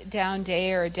that down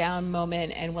day or a down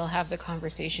moment, and we'll have the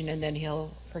conversation, and then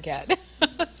he'll forget.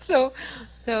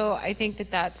 So I think that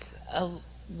that's a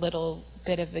little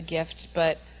bit of a gift,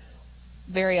 but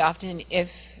very often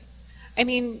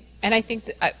and I think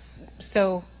that,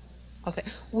 I'll say,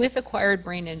 with acquired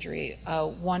brain injury,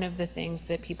 one of the things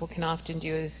that people can often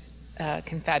do is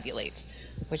confabulate,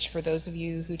 which for those of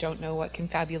you who don't know what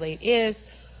confabulate is,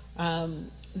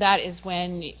 that is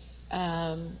when,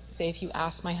 say if you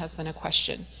ask my husband a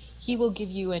question, he will give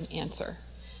you an answer.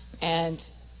 And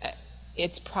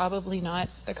it's probably not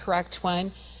the correct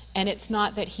one, and it's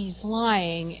not that he's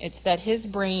lying, it's that his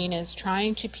brain is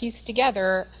trying to piece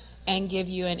together and give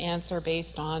you an answer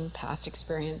based on past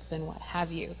experience and what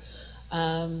have you.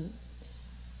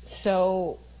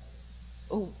 So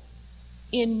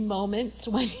in moments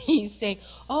when he's saying,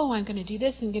 oh, I'm going to do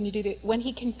this, I'm going to do that, when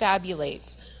he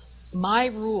confabulates, my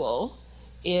rule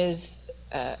has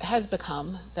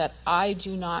become that I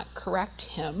do not correct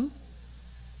him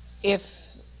if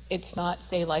it's not,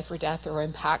 say, life or death or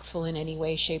impactful in any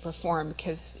way, shape, or form,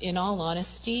 because in all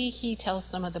honesty, he tells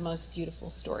some of the most beautiful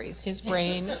stories. His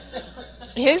brain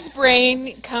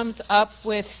comes up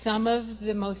with some of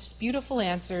the most beautiful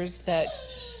answers that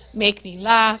make me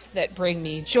laugh, that bring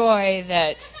me joy,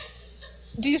 that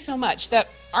do so much, that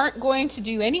aren't going to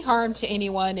do any harm to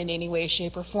anyone in any way,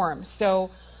 shape, or form. So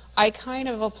I kind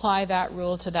of apply that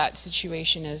rule to that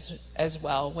situation as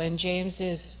well. When James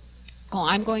is, oh,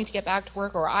 I'm going to get back to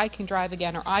work, or I can drive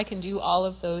again, or I can do all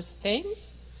of those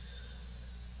things,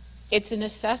 it's an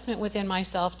assessment within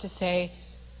myself to say,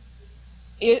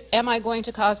 am I going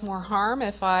to cause more harm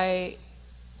if I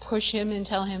push him and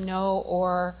tell him no?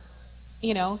 Or,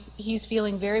 he's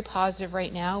feeling very positive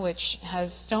right now, which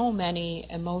has so many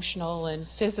emotional and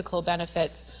physical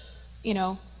benefits.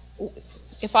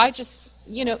 If I just,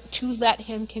 to let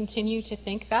him continue to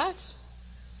think that,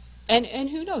 and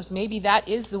who knows, maybe that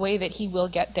is the way that he will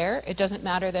get there. It doesn't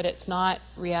matter that it's not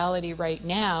reality right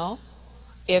now.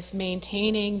 if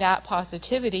maintaining that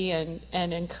positivity and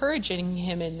encouraging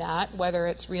him in that, whether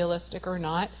it's realistic or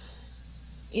not,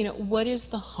 you know, what is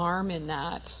the harm in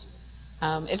that?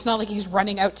 It's not like he's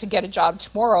running out to get a job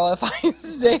tomorrow if I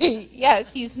say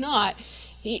yes, he's not.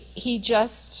 He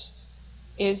just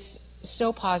is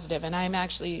so positive, and I'm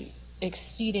actually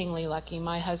exceedingly lucky.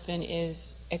 My husband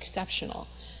is exceptional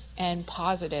and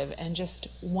positive and just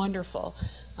wonderful.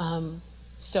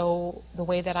 So the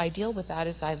way that I deal with that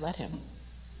is I let him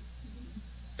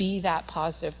be that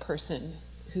positive person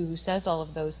who says all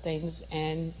of those things,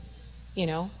 and, you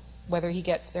know, whether he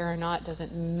gets there or not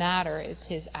doesn't matter. It's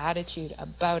his attitude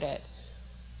about it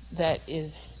that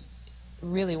is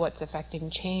really what's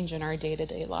affecting change in our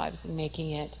day-to-day lives and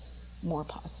making it more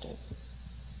positive.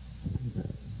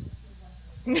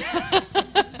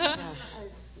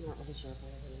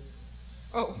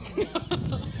 Oh.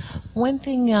 One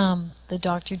thing the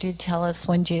doctor did tell us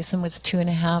when Jason was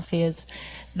 2.5 is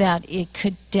that it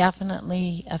could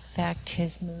definitely affect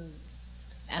his moods.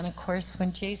 And of course,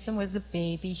 when Jason was a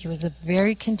baby, he was a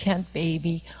very content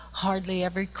baby, hardly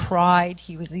ever cried.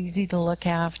 He was easy to look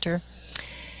after.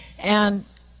 And,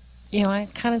 you know,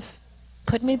 it kind of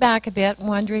put me back a bit,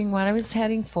 wondering what I was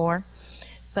heading for.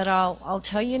 But I'll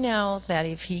tell you now that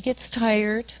if he gets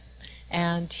tired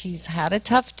and he's had a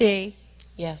tough day,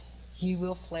 yes, he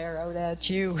will flare out at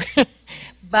you.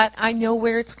 But I know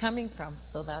where it's coming from,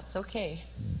 so that's okay.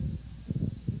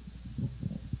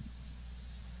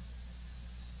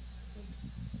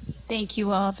 Thank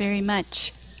you all very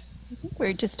much. I think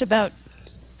we're just about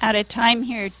out of time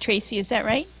here. Tracy, is that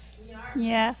right? We are.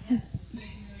 Yeah.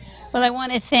 Well, I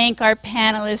want to thank our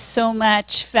panelists so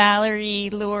much, Valerie,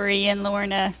 Lori, and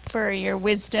Lorna, for your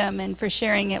wisdom and for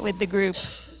sharing it with the group.